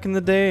parties back in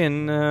the day,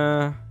 and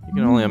you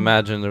can only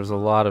imagine there's a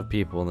lot of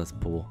people in this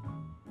pool.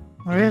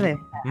 Really?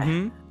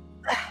 Mm-hmm.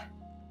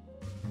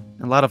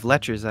 A lot of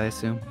lechers, I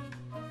assume.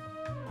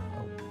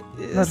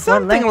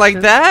 Something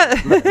like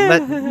that.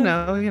 you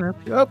know.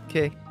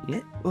 Okay.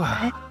 Yeah.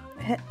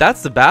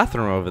 That's the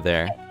bathroom over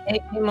there.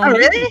 Oh,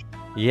 really?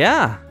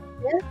 Yeah.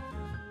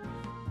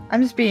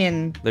 I'm just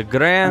being... The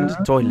grand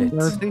toilet.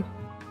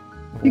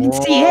 You can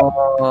see it.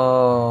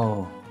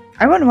 Oh.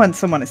 I wouldn't want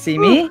someone to see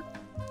me.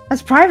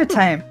 That's private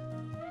time.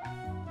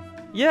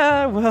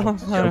 Yeah, well,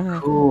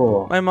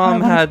 Cool. my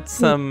mom had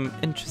some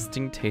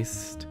interesting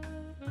taste.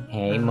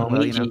 Hey,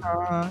 Momiji.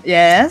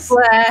 Yes?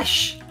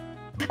 Splash.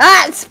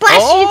 Ah,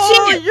 splash your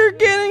chin! You're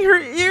getting her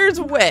ears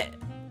wet.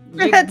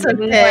 That's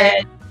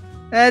okay.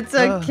 That's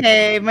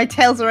okay. My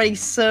tail's already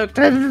soaked.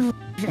 Oh,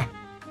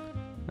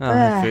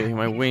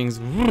 my wings.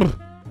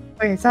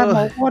 Wait, is that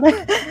more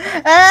water?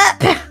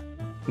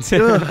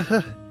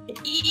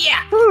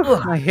 Yeah.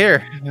 My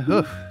hair.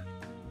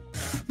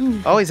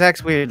 Always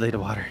acts weirdly to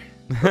water.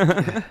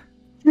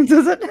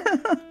 Does it?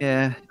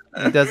 Yeah.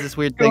 It does this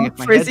weird thing. If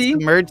my head's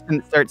submerged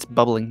and it starts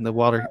bubbling, the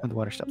water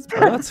stops.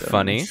 Oh, that's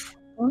funny.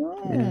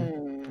 Yeah.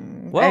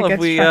 Well, if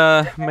we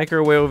make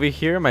our way over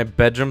here, my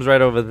bedroom's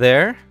right over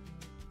there.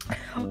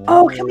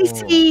 Oh, can we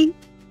see?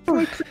 Can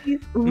we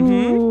please?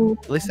 Ooh.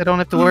 At least I don't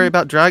have to worry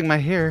about drying my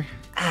hair.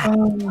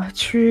 Oh,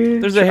 true.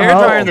 There's a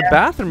hairdryer in the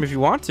bathroom if you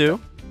want to.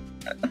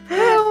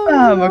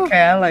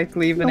 Okay, I like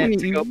leaving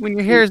it. When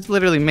your hair is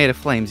literally made of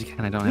flames, you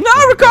kind of don't have No,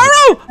 Ricardo!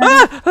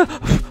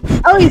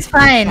 Oh, he's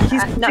fine.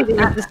 He's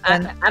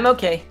I'm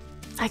okay.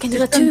 I can do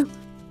that too.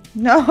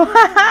 No.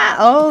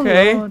 Oh,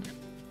 okay. Lord.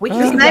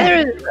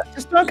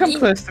 Just don't come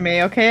close to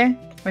me, okay?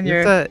 When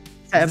you're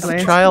Is this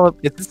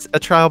a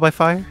trial by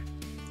fire?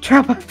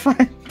 Trial by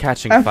fire.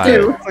 Catching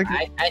fire.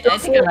 I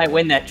think I might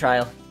win that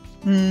trial.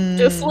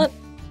 Do a flip.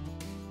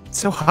 It's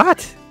so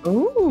hot.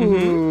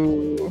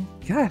 Ooh.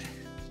 God.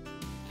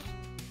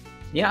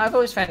 Yeah, I've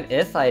always found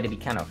Earthfire to be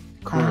kind of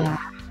cool.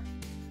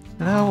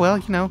 Oh, well,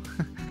 you know.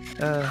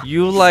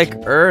 You like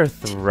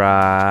Earth,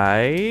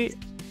 right?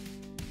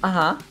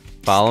 Uh-huh.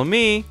 Follow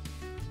me.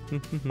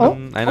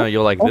 I know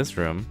you'll like this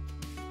room.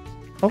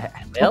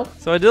 Well,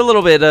 so I did a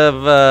little bit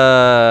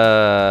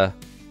of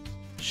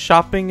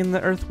shopping in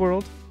the Earth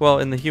world. Well,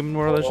 in the human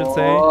world, I should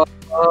say.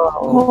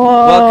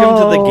 Welcome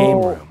to the game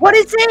room. What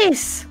is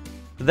this?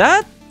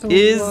 That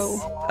is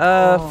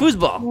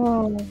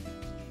foosball.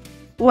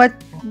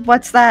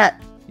 What's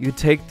that? You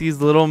take these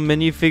little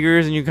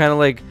minifigures and you kind of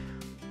like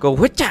go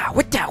witcha,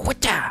 witcha,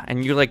 witcha,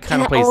 and you like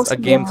kind of play a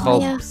game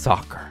called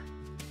soccer.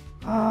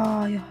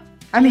 Oh, yeah.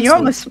 I mean, you're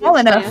almost small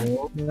enough.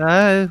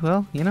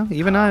 Well, you know,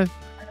 even I.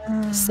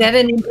 Is that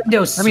a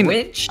Nintendo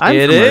Switch?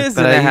 It is,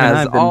 and it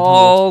has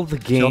all the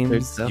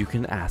games you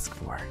can ask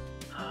for.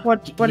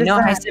 What is that? You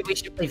know how I said we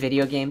should play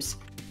video games?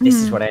 This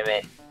is what I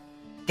meant.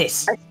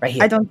 This, right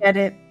here. I don't get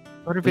it.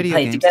 What are video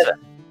games? Together.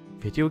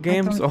 Video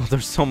games? Oh,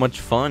 they're so much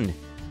fun.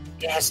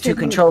 It has 2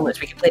 controllers.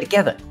 We can play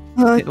together.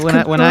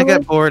 When I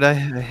got bored, I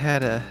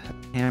had a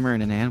hammer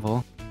and an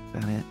anvil.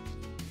 About it.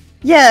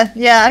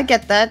 Yeah, I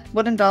get that.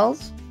 Wooden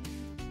dolls.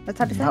 That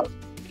type of thing.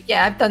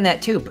 Yeah, I've done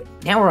that too, but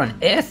now we're on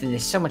Earth and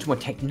there's so much more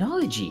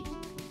technology.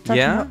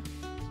 Yeah.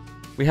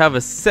 We have a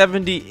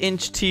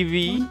 70-inch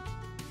TV.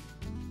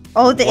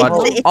 Oh, it's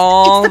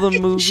the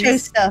movies. Show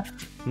stuff.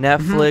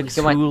 Netflix,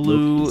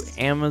 Hulu,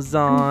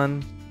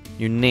 Amazon,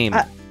 you name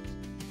it.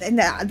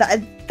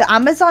 The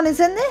Amazon is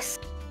in this?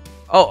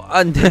 Oh,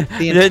 not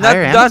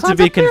to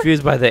be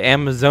confused by the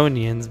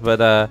Amazonians, but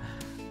the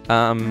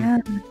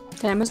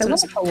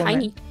Amazon's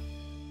tiny.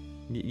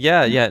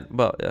 Yeah.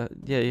 Well,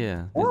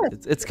 yeah.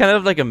 It's kind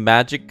of like a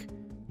magic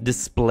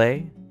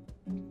display,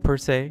 per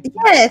se.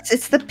 Yeah,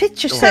 it's the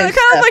picture show. Kind of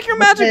like your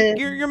magic,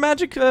 your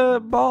magic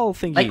ball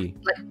thingy.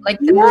 Like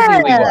the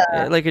movie we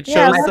watched. Like it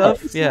shows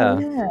stuff.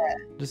 Yeah.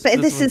 But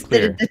this is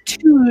the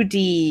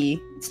 2D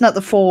It's not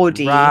the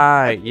 4D.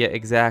 Right. Yeah.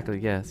 Exactly.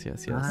 Yes.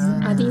 Yes. Yes.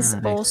 Are these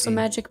also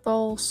magic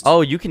balls? Oh,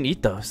 you can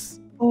eat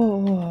those.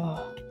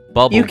 Oh.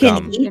 Bubble You can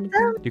gum. eat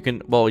them? You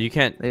can. Well, you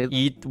can't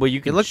eat. Well,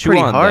 you can look chew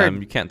pretty on hard.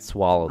 them. You can't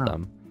swallow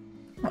them.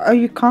 Oh,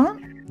 you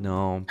can't?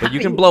 No, but you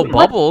can blow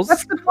bubbles.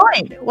 What's the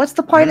point? What's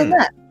the point in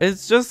that?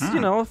 It's just you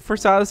know for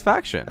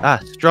satisfaction.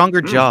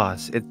 Stronger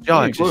jaws. It's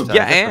jaw exercise.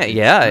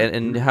 Yeah,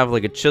 and have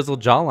like a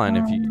chiseled jawline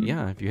if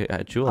you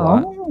chew a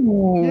lot.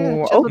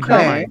 Oh,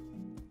 okay.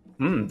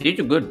 These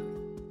are good.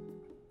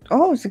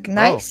 Oh, it's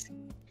nice.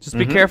 Just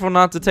be careful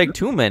not to take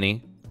too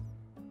many.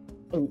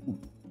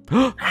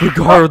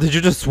 Ricardo, did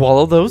you just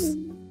swallow those?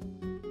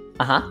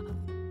 Uh-huh.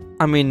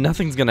 I mean,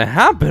 nothing's gonna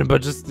happen,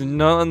 but just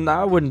no,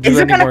 I wouldn't do Is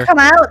it anymore. gonna come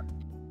out?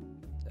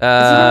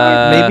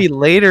 Maybe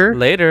later.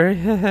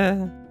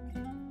 Later.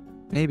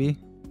 Maybe.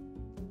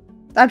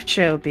 I'm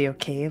sure it'll be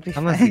okay. It'll be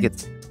Unless fine. it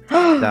gets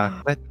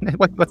stuck.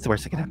 What's the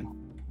worst that could happen?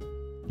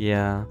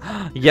 Yeah.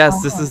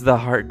 Yes, this is the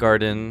heart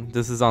garden.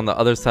 This is on the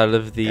other side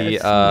of the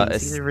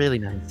These are really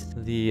nice.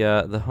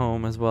 The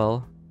home as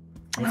well.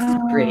 This is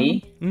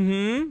pretty.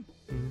 Mm-hmm.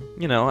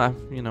 You know,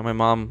 my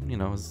mom,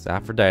 is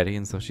Aphrodite,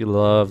 and so she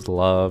loves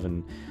love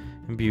and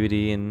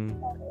beauty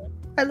and.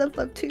 I love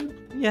love too.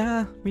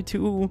 Yeah, me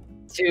too.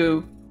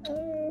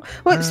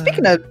 Well,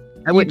 speaking of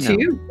you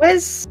two,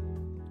 where's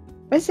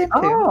Impu?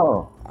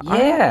 Oh,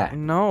 yeah.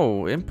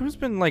 No, Impu's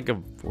been like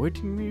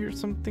avoiding me or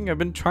something. I've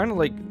been trying to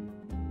like.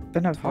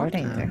 Been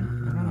avoiding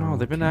them. I don't know.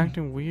 They've been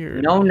acting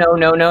weird. No,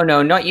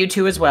 not you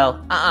two as well.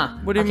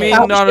 What do you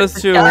mean, not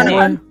us two?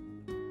 What?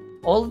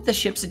 All of the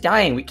ships are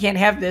dying. We can't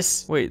have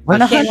this. Wait, We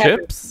the can't have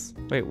ships?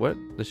 Wait, what?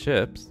 The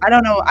ships? I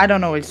don't know. I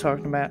don't know what he's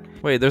talking about.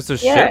 Wait, there's a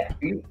ship?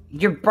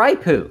 You're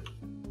Braipu.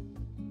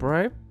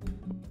 Bripe?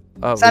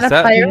 Oh, Is that a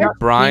pirate?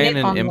 Bryan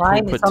and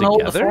Online, Impu put it's on all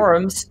the together?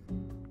 forums.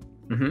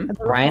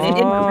 Bryan and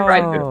Impu are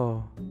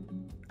Braipu.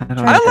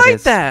 I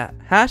like that.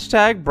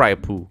 Hashtag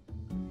Braipu.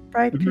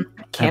 Braipu.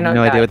 Cannot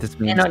no die. idea what this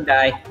means. Cannot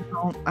die.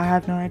 I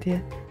have no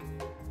idea.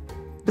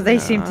 But they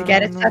seem to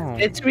get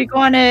it. Should we go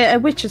on a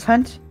witch's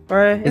hunt?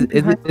 Or a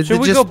Impu hunt? Is Should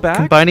it we just go back?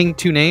 combining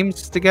two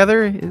names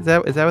together? Is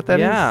that what that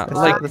is? Yeah, Is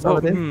like, that's all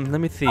it is?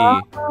 let me see.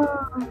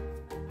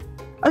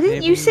 Oh,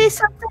 didn't you say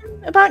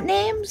something about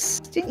names?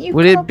 Didn't you?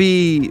 Would it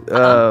be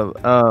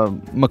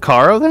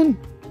Makaro then?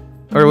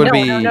 Or would it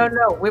be No.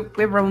 We're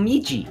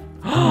Romiji.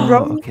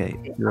 Oh, okay.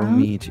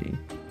 Romiji.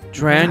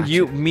 Dran,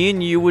 me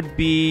and you would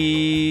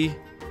be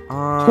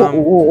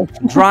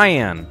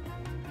Dryan.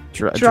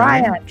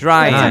 Dryan.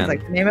 Dryan. Sounds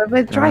like the name of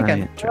a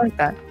dragon. I like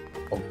that.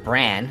 Oh,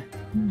 Bran.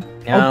 Oh,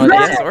 No, Bran.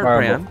 that's Or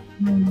horrible.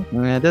 Bran.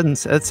 Yeah, it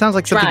doesn't. It sounds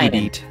like something you'd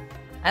Dryan. eat.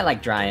 I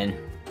like Dryan.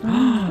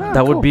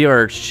 That would be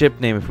our ship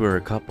name if we were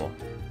a couple.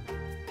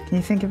 Can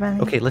you think of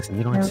anything? Okay, listen.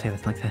 You don't have to say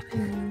this like that.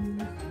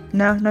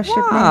 No ship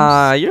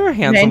Ah, names. you're a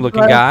handsome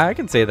looking Love. guy. I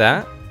can say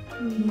that.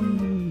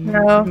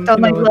 No,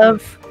 don't like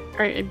love.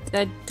 I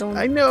don't.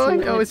 I know.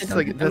 feel It's just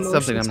like that's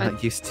something I'm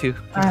not used to.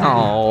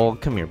 Oh,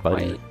 come here,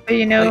 buddy. But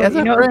you know, That's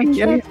you know not what right. we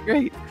Yeah, do? it's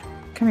great.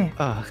 Come here.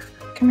 Ugh.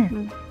 Come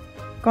here.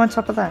 Go on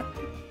top of that.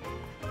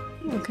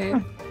 Okay.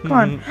 Come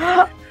on.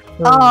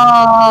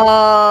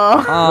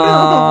 Oh.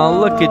 Oh,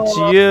 look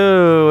at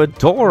you.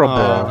 Adorable.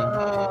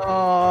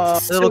 Oh.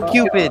 Little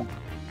Cupid.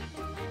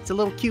 It's a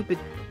little Cupid.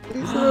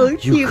 It's a little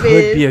You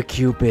could be a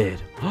Cupid.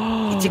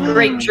 It's a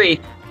grape tree.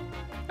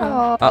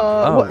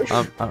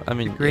 I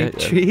mean, Grape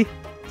tree.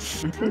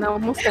 No,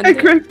 almost A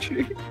grape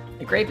tree.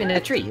 A grape in a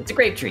tree. It's a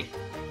grape tree.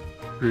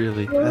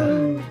 Really?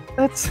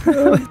 That's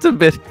that's a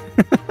bit.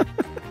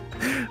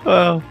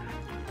 Oh.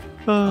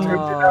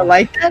 I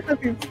like that.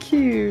 That's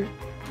cute.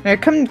 Now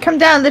come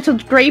down, little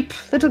grape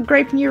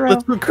Nero.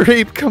 Little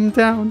grape, come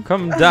down.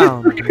 Come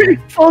down.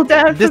 Fall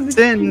down from the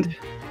Descend.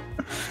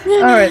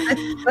 All right,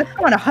 let's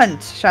go on a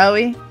hunt, shall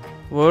we?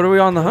 What are we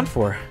on the hunt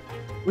for?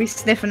 We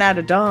sniffing out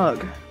a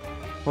dog.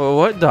 Well,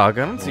 what dog?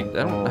 I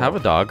don't have a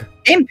dog.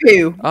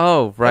 Impu.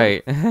 Oh,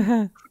 right. My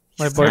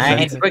Alright,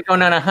 boyfriend. if we're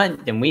going on a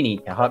hunt, then we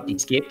need a Hoppy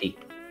Skippy.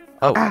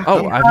 Oh,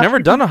 I've never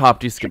done a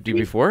Hopty Skipty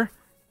before.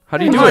 How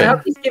do you do Come on, it?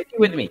 Hoppy Skippy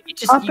with me. You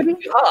just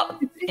you hop.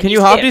 Can you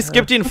Hopty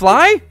Skipty and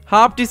fly?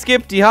 Hopty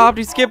Skipty,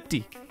 Hopty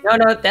Skipty.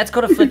 No, that's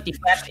called a Flippy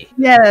Flappy.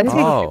 Yeah, that's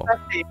Oh.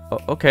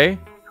 Okay. Okay.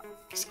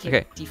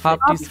 Skippy,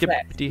 Hopty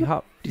flippy, Skipty,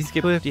 Hopty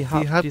Skipty,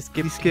 Hopty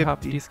Skipty,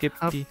 Hopty Skipty.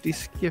 Hoppy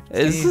Skipty.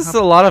 This is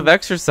a lot of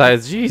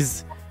exercise.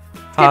 Jeez.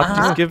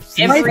 Hopty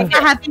Skipty. Why do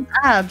I have these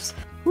abs?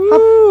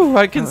 Woo!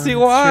 I can see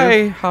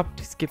why.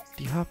 Hopty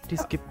Skipty, Hopty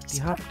Skipty,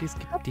 Hopty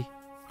Skipty.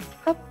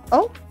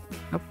 Oh,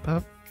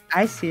 Up.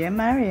 I see a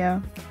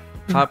Mario.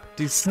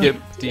 Hopty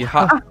Skipty,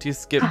 Hopty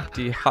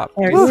Skipty, Hopty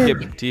There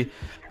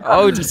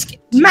it is.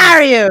 Skipty. Oh,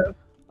 Mario.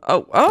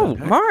 Oh,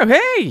 Mario,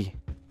 hey!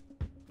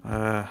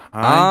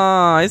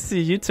 I see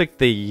you took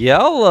the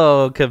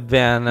yellow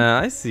cabana.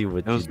 I see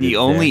what It was you the did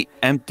only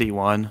empty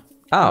one.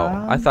 Oh,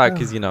 I thought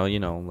because you know,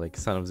 like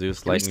Son of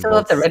Zeus, We lightning still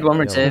have the bolts, red one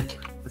yellow. reserved.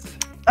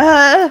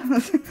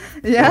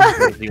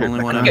 Yeah. The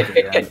only one Good,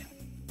 empty. good, good.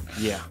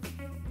 Yeah.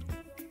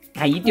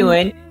 How you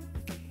doing,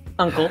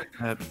 Uncle?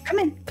 Come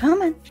in.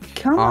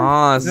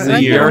 Ah, so Yeah,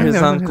 you're I his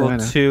know, uncle I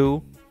know.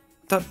 too.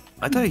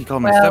 thought he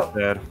called me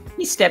stepdad.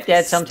 He's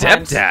stepdad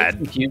sometimes. Stepdad? It's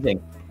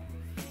confusing.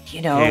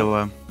 You know.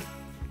 Kayla.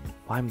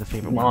 Well, I'm the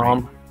favorite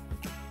Mom.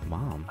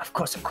 Mom. Of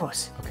course, of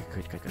course.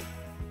 Okay, good.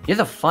 You're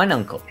the fun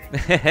uncle.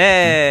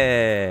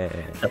 Hey.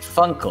 The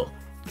funkle.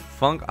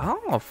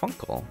 Oh,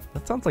 funkle.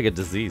 That sounds like a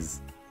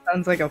disease.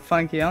 Sounds like a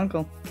funky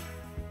uncle.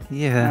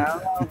 Yeah.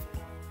 No.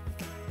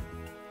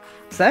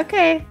 It's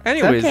okay.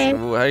 Anyways, it's okay.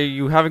 are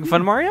you having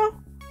fun, Mario?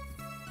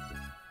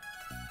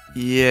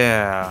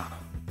 Yeah.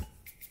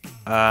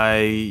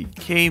 I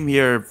came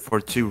here for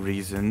 2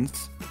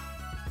 reasons.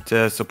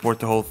 To support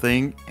the whole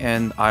thing,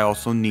 and I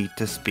also need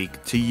to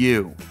speak to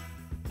you.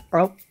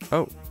 Oh.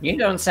 You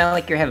don't sound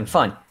like you're having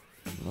fun.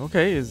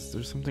 Okay, is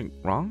there something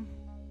wrong?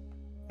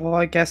 Well,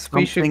 I guess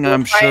we should. Something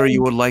I'm sure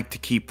you would like to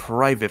keep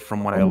private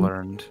from what I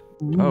learned.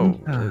 Oh,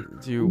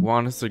 do you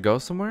want us to go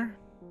somewhere?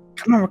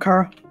 Come on,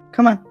 Ricaro.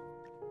 Come on.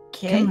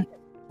 Okay.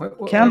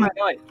 Come on.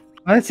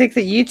 Let's take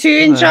the you two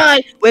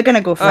enjoy. We're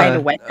gonna go find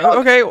a wet dog.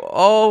 Okay, we'll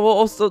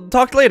also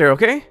talk later,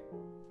 okay?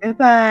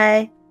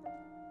 Goodbye.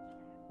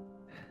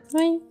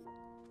 Bye.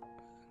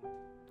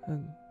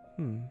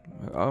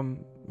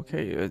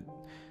 Okay,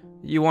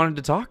 you wanted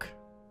to talk?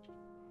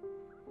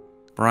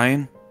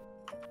 Bryan,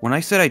 when I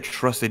said I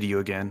trusted you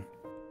again,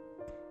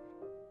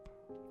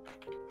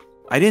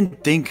 I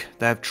didn't think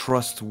that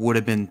trust would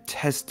have been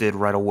tested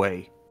right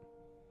away.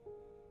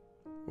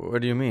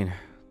 What do you mean?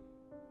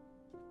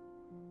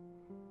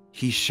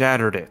 He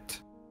shattered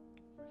it.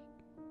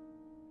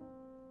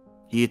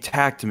 He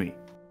attacked me.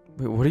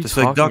 Wait, what are you the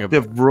talking about?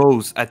 seductive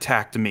Rose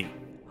attacked me.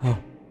 Oh.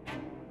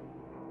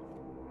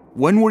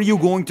 When were you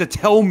going to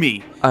tell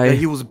me that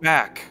he was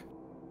back?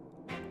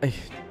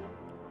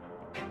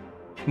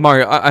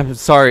 Mario, I'm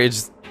sorry, it's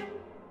just...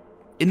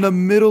 In the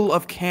middle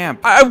of camp.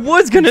 I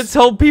was gonna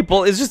tell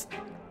people, it's just...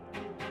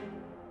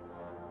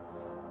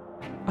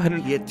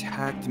 He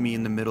attacked me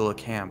in the middle of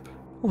camp.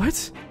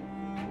 What?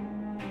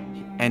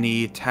 And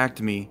he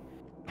attacked me,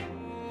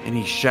 and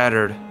he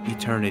shattered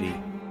eternity.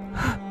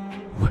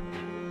 What?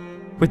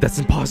 Wait, that's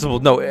impossible.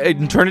 No,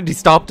 eternity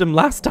stopped him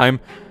last time.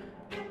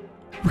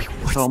 Wait,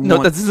 what? No,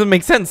 that doesn't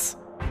make sense.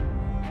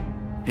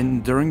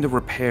 And during the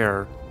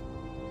repair,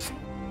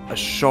 a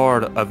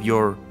shard of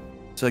your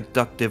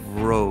seductive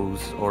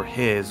Rose, or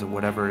his, or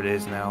whatever it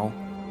is now,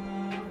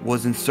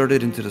 was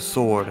inserted into the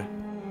sword.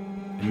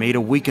 It made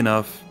it weak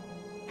enough,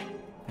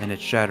 and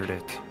it shattered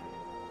it.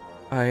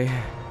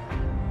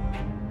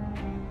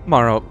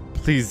 Maro,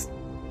 please.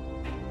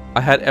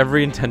 I had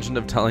every intention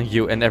of telling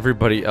you and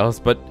everybody else,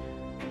 but...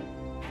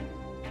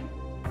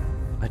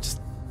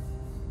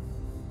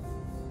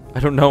 I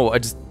don't know,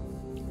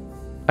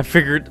 I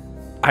figured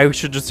I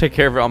should just take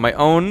care of it on my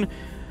own,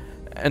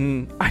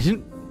 and I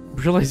didn't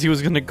realize he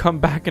was gonna come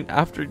back and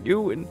after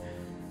you, and...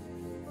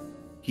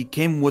 He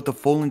came with the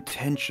full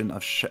intention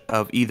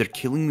of either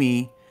killing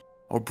me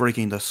or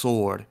breaking the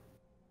sword.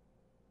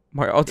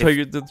 Mario, I'll tell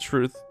you the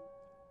truth.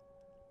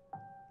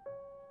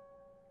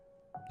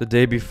 The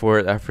day before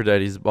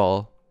Aphrodite's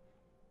ball,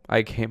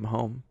 I came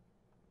home,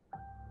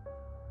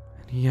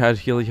 and he had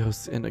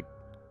Helios in a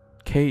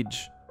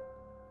cage.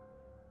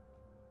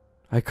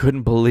 I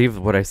couldn't believe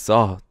what I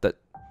saw, that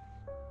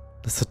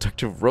the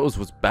seductive Rose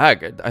was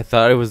back. I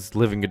thought I was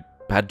living a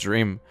bad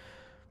dream.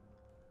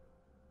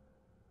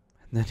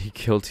 And then he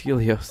killed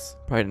Helios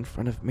right in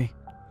front of me.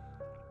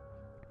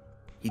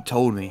 He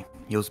told me.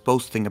 He was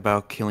boasting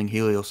about killing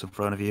Helios in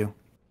front of you.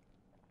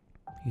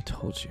 He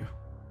told you.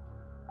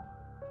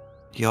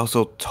 He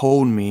also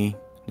told me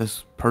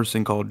this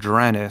person called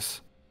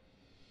Dranis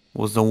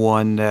was the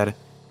one that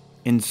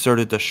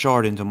inserted the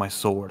shard into my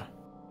sword.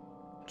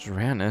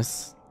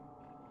 Dranis?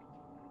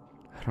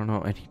 I don't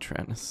know any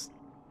Dranis.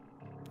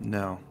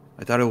 No,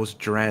 I thought it was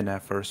Duran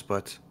at first,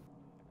 but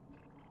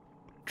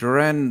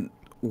Duran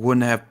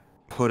wouldn't have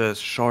put a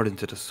shard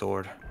into the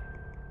sword.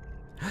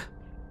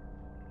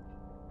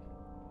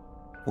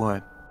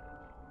 What?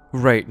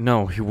 Right,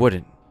 no, he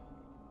wouldn't.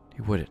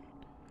 He wouldn't.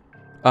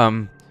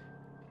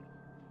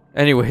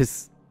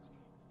 Anyways,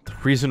 the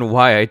reason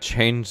why I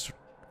changed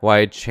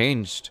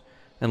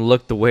and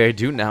looked the way I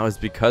do now is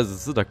because the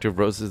seductive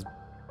Rose has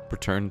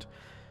returned.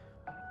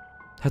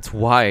 That's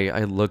why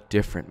I look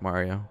different,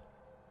 Mario.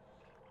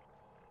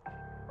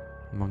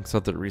 Amongst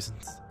other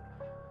reasons.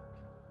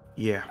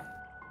 Yeah.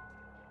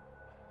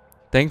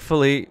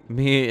 Thankfully,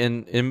 me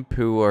and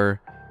Impu are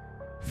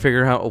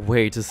figuring out a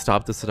way to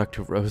stop the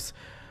seductive Rose.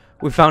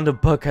 We found a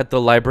book at the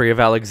Library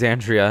of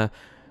Alexandria,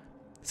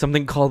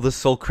 something called the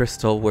Soul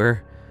Crystal,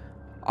 where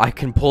I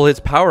can pull its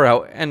power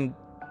out and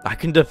I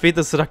can defeat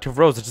the seductive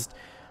Rose.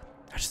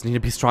 I just need to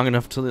be strong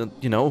enough to,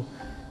 you know,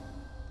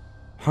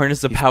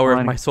 harness the power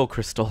of my Soul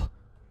Crystal.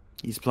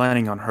 He's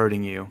planning on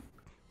hurting you.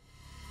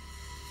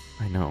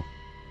 I know.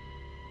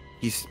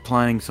 He's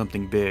planning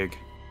something big.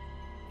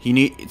 He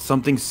needs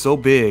something so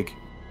big,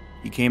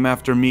 he came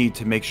after me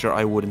to make sure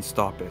I wouldn't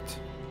stop it.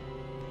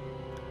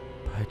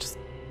 But I just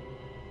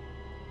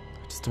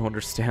don't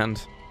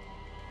understand.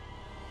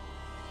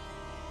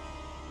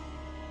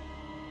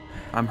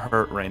 I'm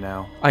hurt right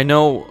now. I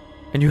know,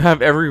 and you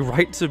have every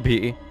right to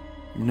be.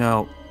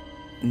 No,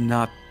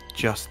 not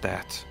just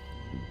that.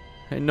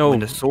 I know. When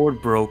the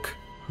sword broke,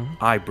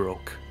 I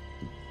broke.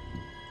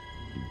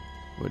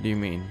 What do you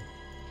mean?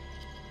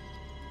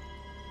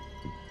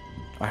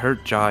 I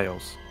hurt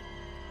Giles.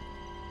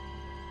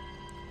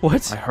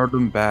 What? I hurt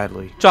him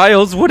badly.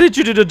 Giles, what did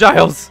you do to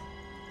Giles?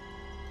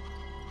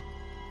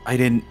 I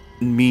didn't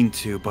mean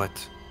to, but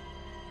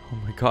oh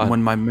my god.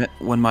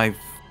 When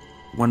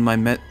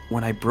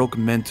I broke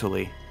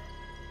mentally,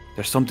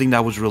 there's something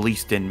that was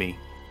released in me.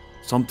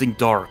 Something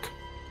dark.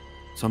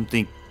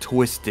 Something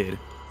twisted.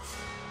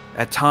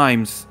 At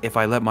times, if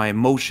I let my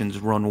emotions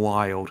run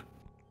wild,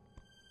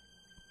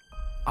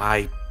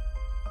 I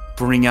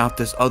bring out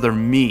this other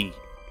me.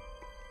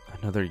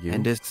 Another you?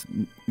 And this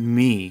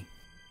me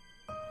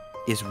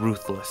is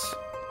ruthless.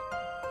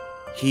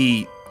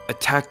 He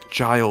attacked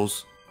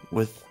Giles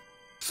with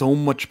so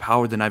much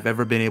power than I've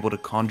ever been able to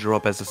conjure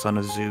up as the son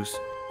of Zeus,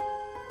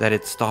 that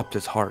it stopped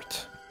his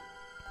heart.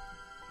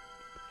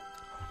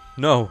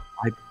 No.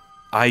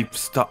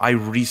 I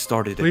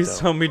restarted it. Please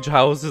tell me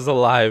Giles is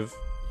alive.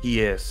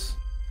 He is.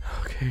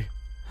 Okay.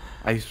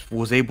 I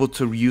was able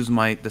to use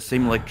the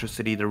same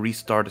electricity to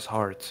restart his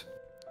heart,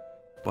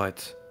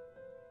 but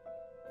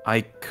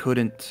I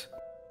couldn't.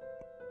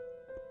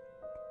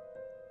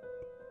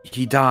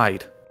 He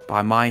died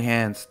by my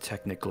hands,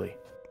 technically.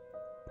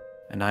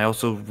 And I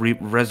also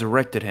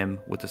resurrected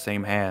him with the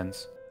same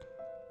hands.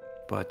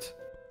 But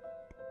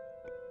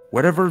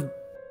whatever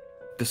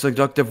the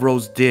seductive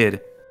rose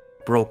did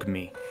broke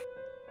me.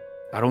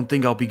 I don't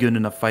think I'll be good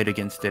in a fight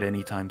against it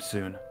anytime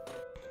soon.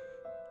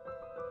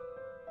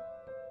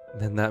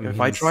 Then that means...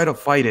 If I try to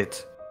fight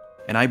it,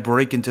 and I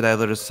break into that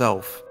other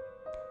self,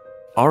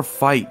 our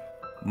fight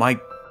might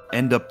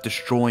end up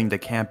destroying the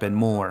camp and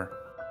more.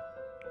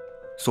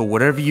 So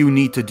whatever you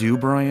need to do,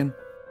 Bryan,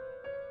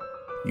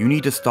 you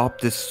need to stop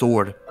this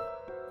sword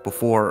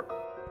before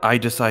I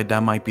decide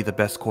that might be the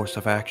best course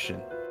of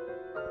action.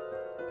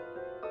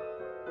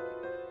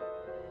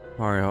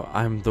 Mario,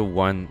 I'm the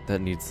one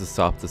that needs to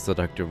stop the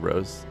seductive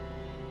rose.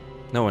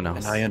 No one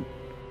else. And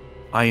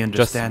I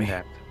understand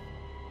that.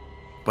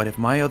 But if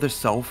my other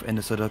self and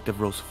the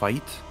seductive rose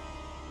fight,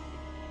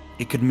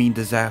 it could mean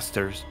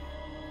disasters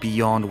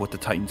beyond what the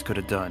Titans could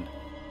have done.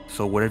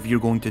 So whatever you're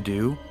going to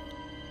do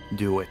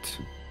it.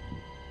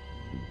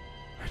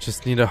 I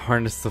just need to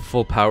harness the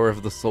full power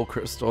of the soul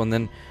crystal, and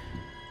then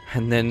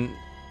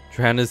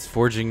Triana's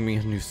forging me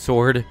a new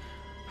sword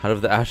out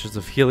of the ashes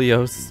of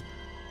Helios.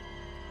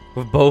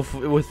 With both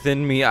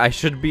within me, I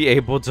should be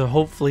able to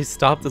hopefully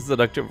stop the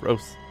seductive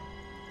rose.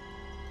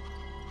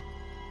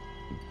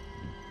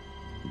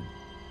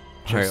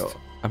 Mario,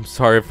 I'm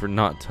sorry for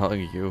not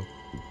telling you.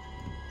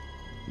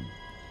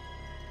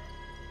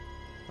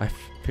 I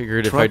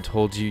figured if I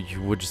told you,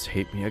 you would just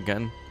hate me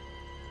again.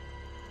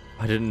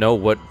 I didn't know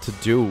what to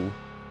do.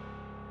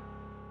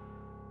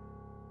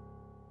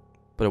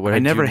 But what I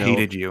never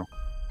hated you.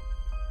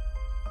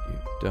 You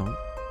don't?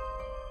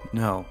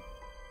 No.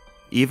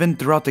 Even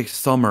throughout the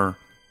summer,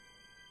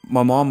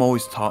 my mom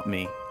always taught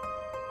me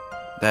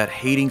that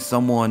hating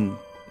someone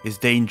is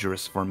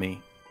dangerous for me.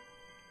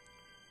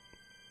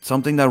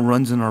 Something that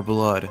runs in our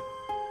blood.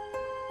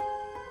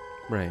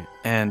 Right.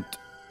 And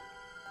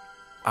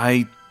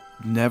I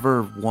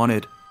never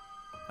wanted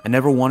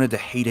to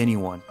hate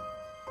anyone.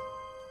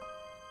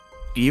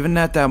 Even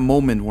at that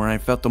moment where I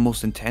felt the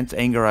most intense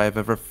anger I've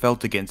ever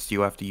felt against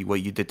you after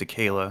what you did to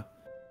Kayla,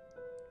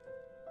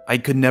 I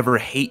could never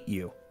hate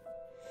you.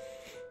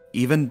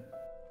 Even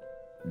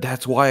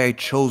that's why I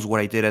chose what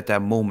I did at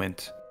that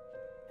moment.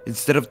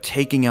 Instead of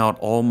taking out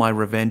all my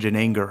revenge and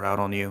anger out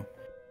on you,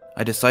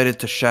 I decided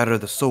to shatter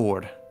the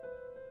sword.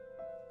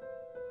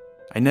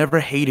 I never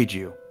hated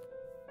you.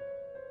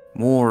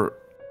 More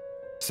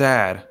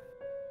sad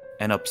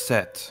and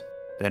upset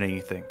than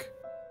anything.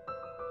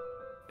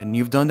 And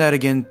you've done that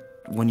again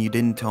when you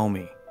didn't tell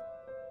me.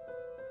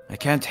 I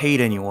can't hate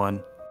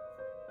anyone.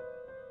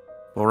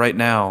 But right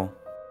now,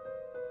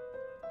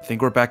 I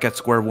think we're back at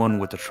square one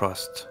with the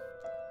trust.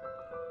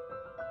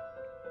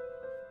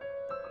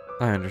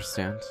 I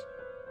understand.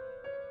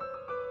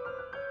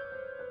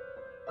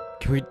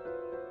 Can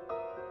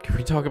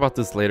we talk about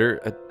this later?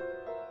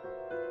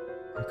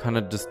 I kind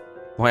of just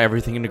want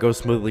everything to go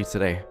smoothly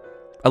today.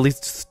 At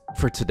least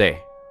for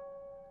today.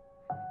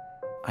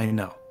 I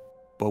know.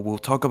 But we'll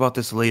talk about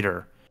this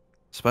later.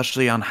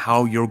 Especially on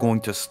how you're going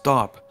to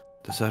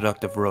stop the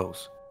seductive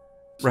rose.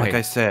 Right. Like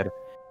I said,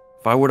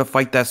 if I were to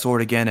fight that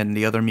sword again and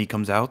the other me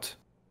comes out,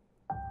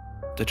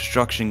 the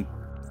destruction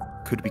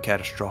could be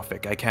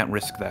catastrophic. I can't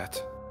risk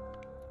that.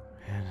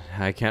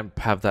 And I can't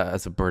have that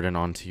as a burden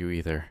onto you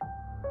either.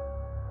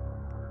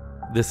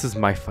 This is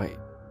my fight.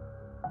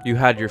 You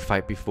had your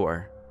fight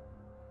before.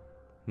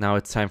 Now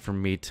it's time for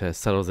me to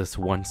settle this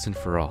once and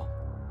for all.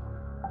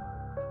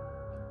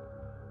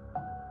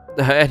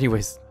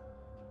 Anyways,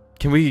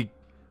 can we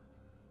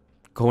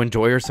go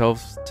enjoy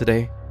ourselves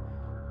today?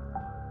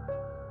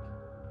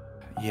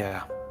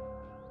 Yeah.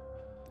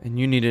 And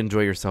you need to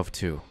enjoy yourself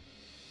too.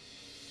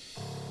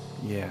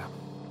 Yeah.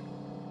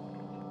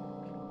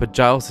 But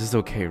Giles is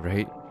okay,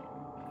 right?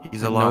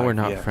 He's I alive. know we're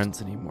not yes.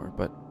 friends anymore,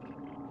 but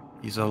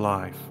He's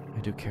alive. I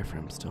do care for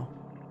him still.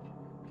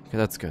 Okay,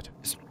 that's good.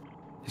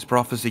 His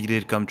prophecy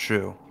did come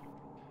true.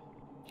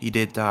 He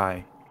did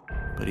die,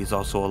 but he's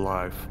also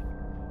alive.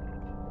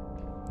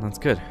 That's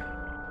good.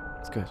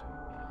 That's good.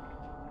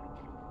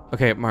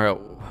 Okay,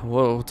 Mario,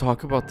 we'll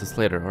talk about this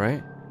later,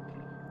 alright?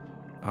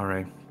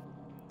 Alright.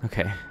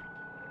 Okay.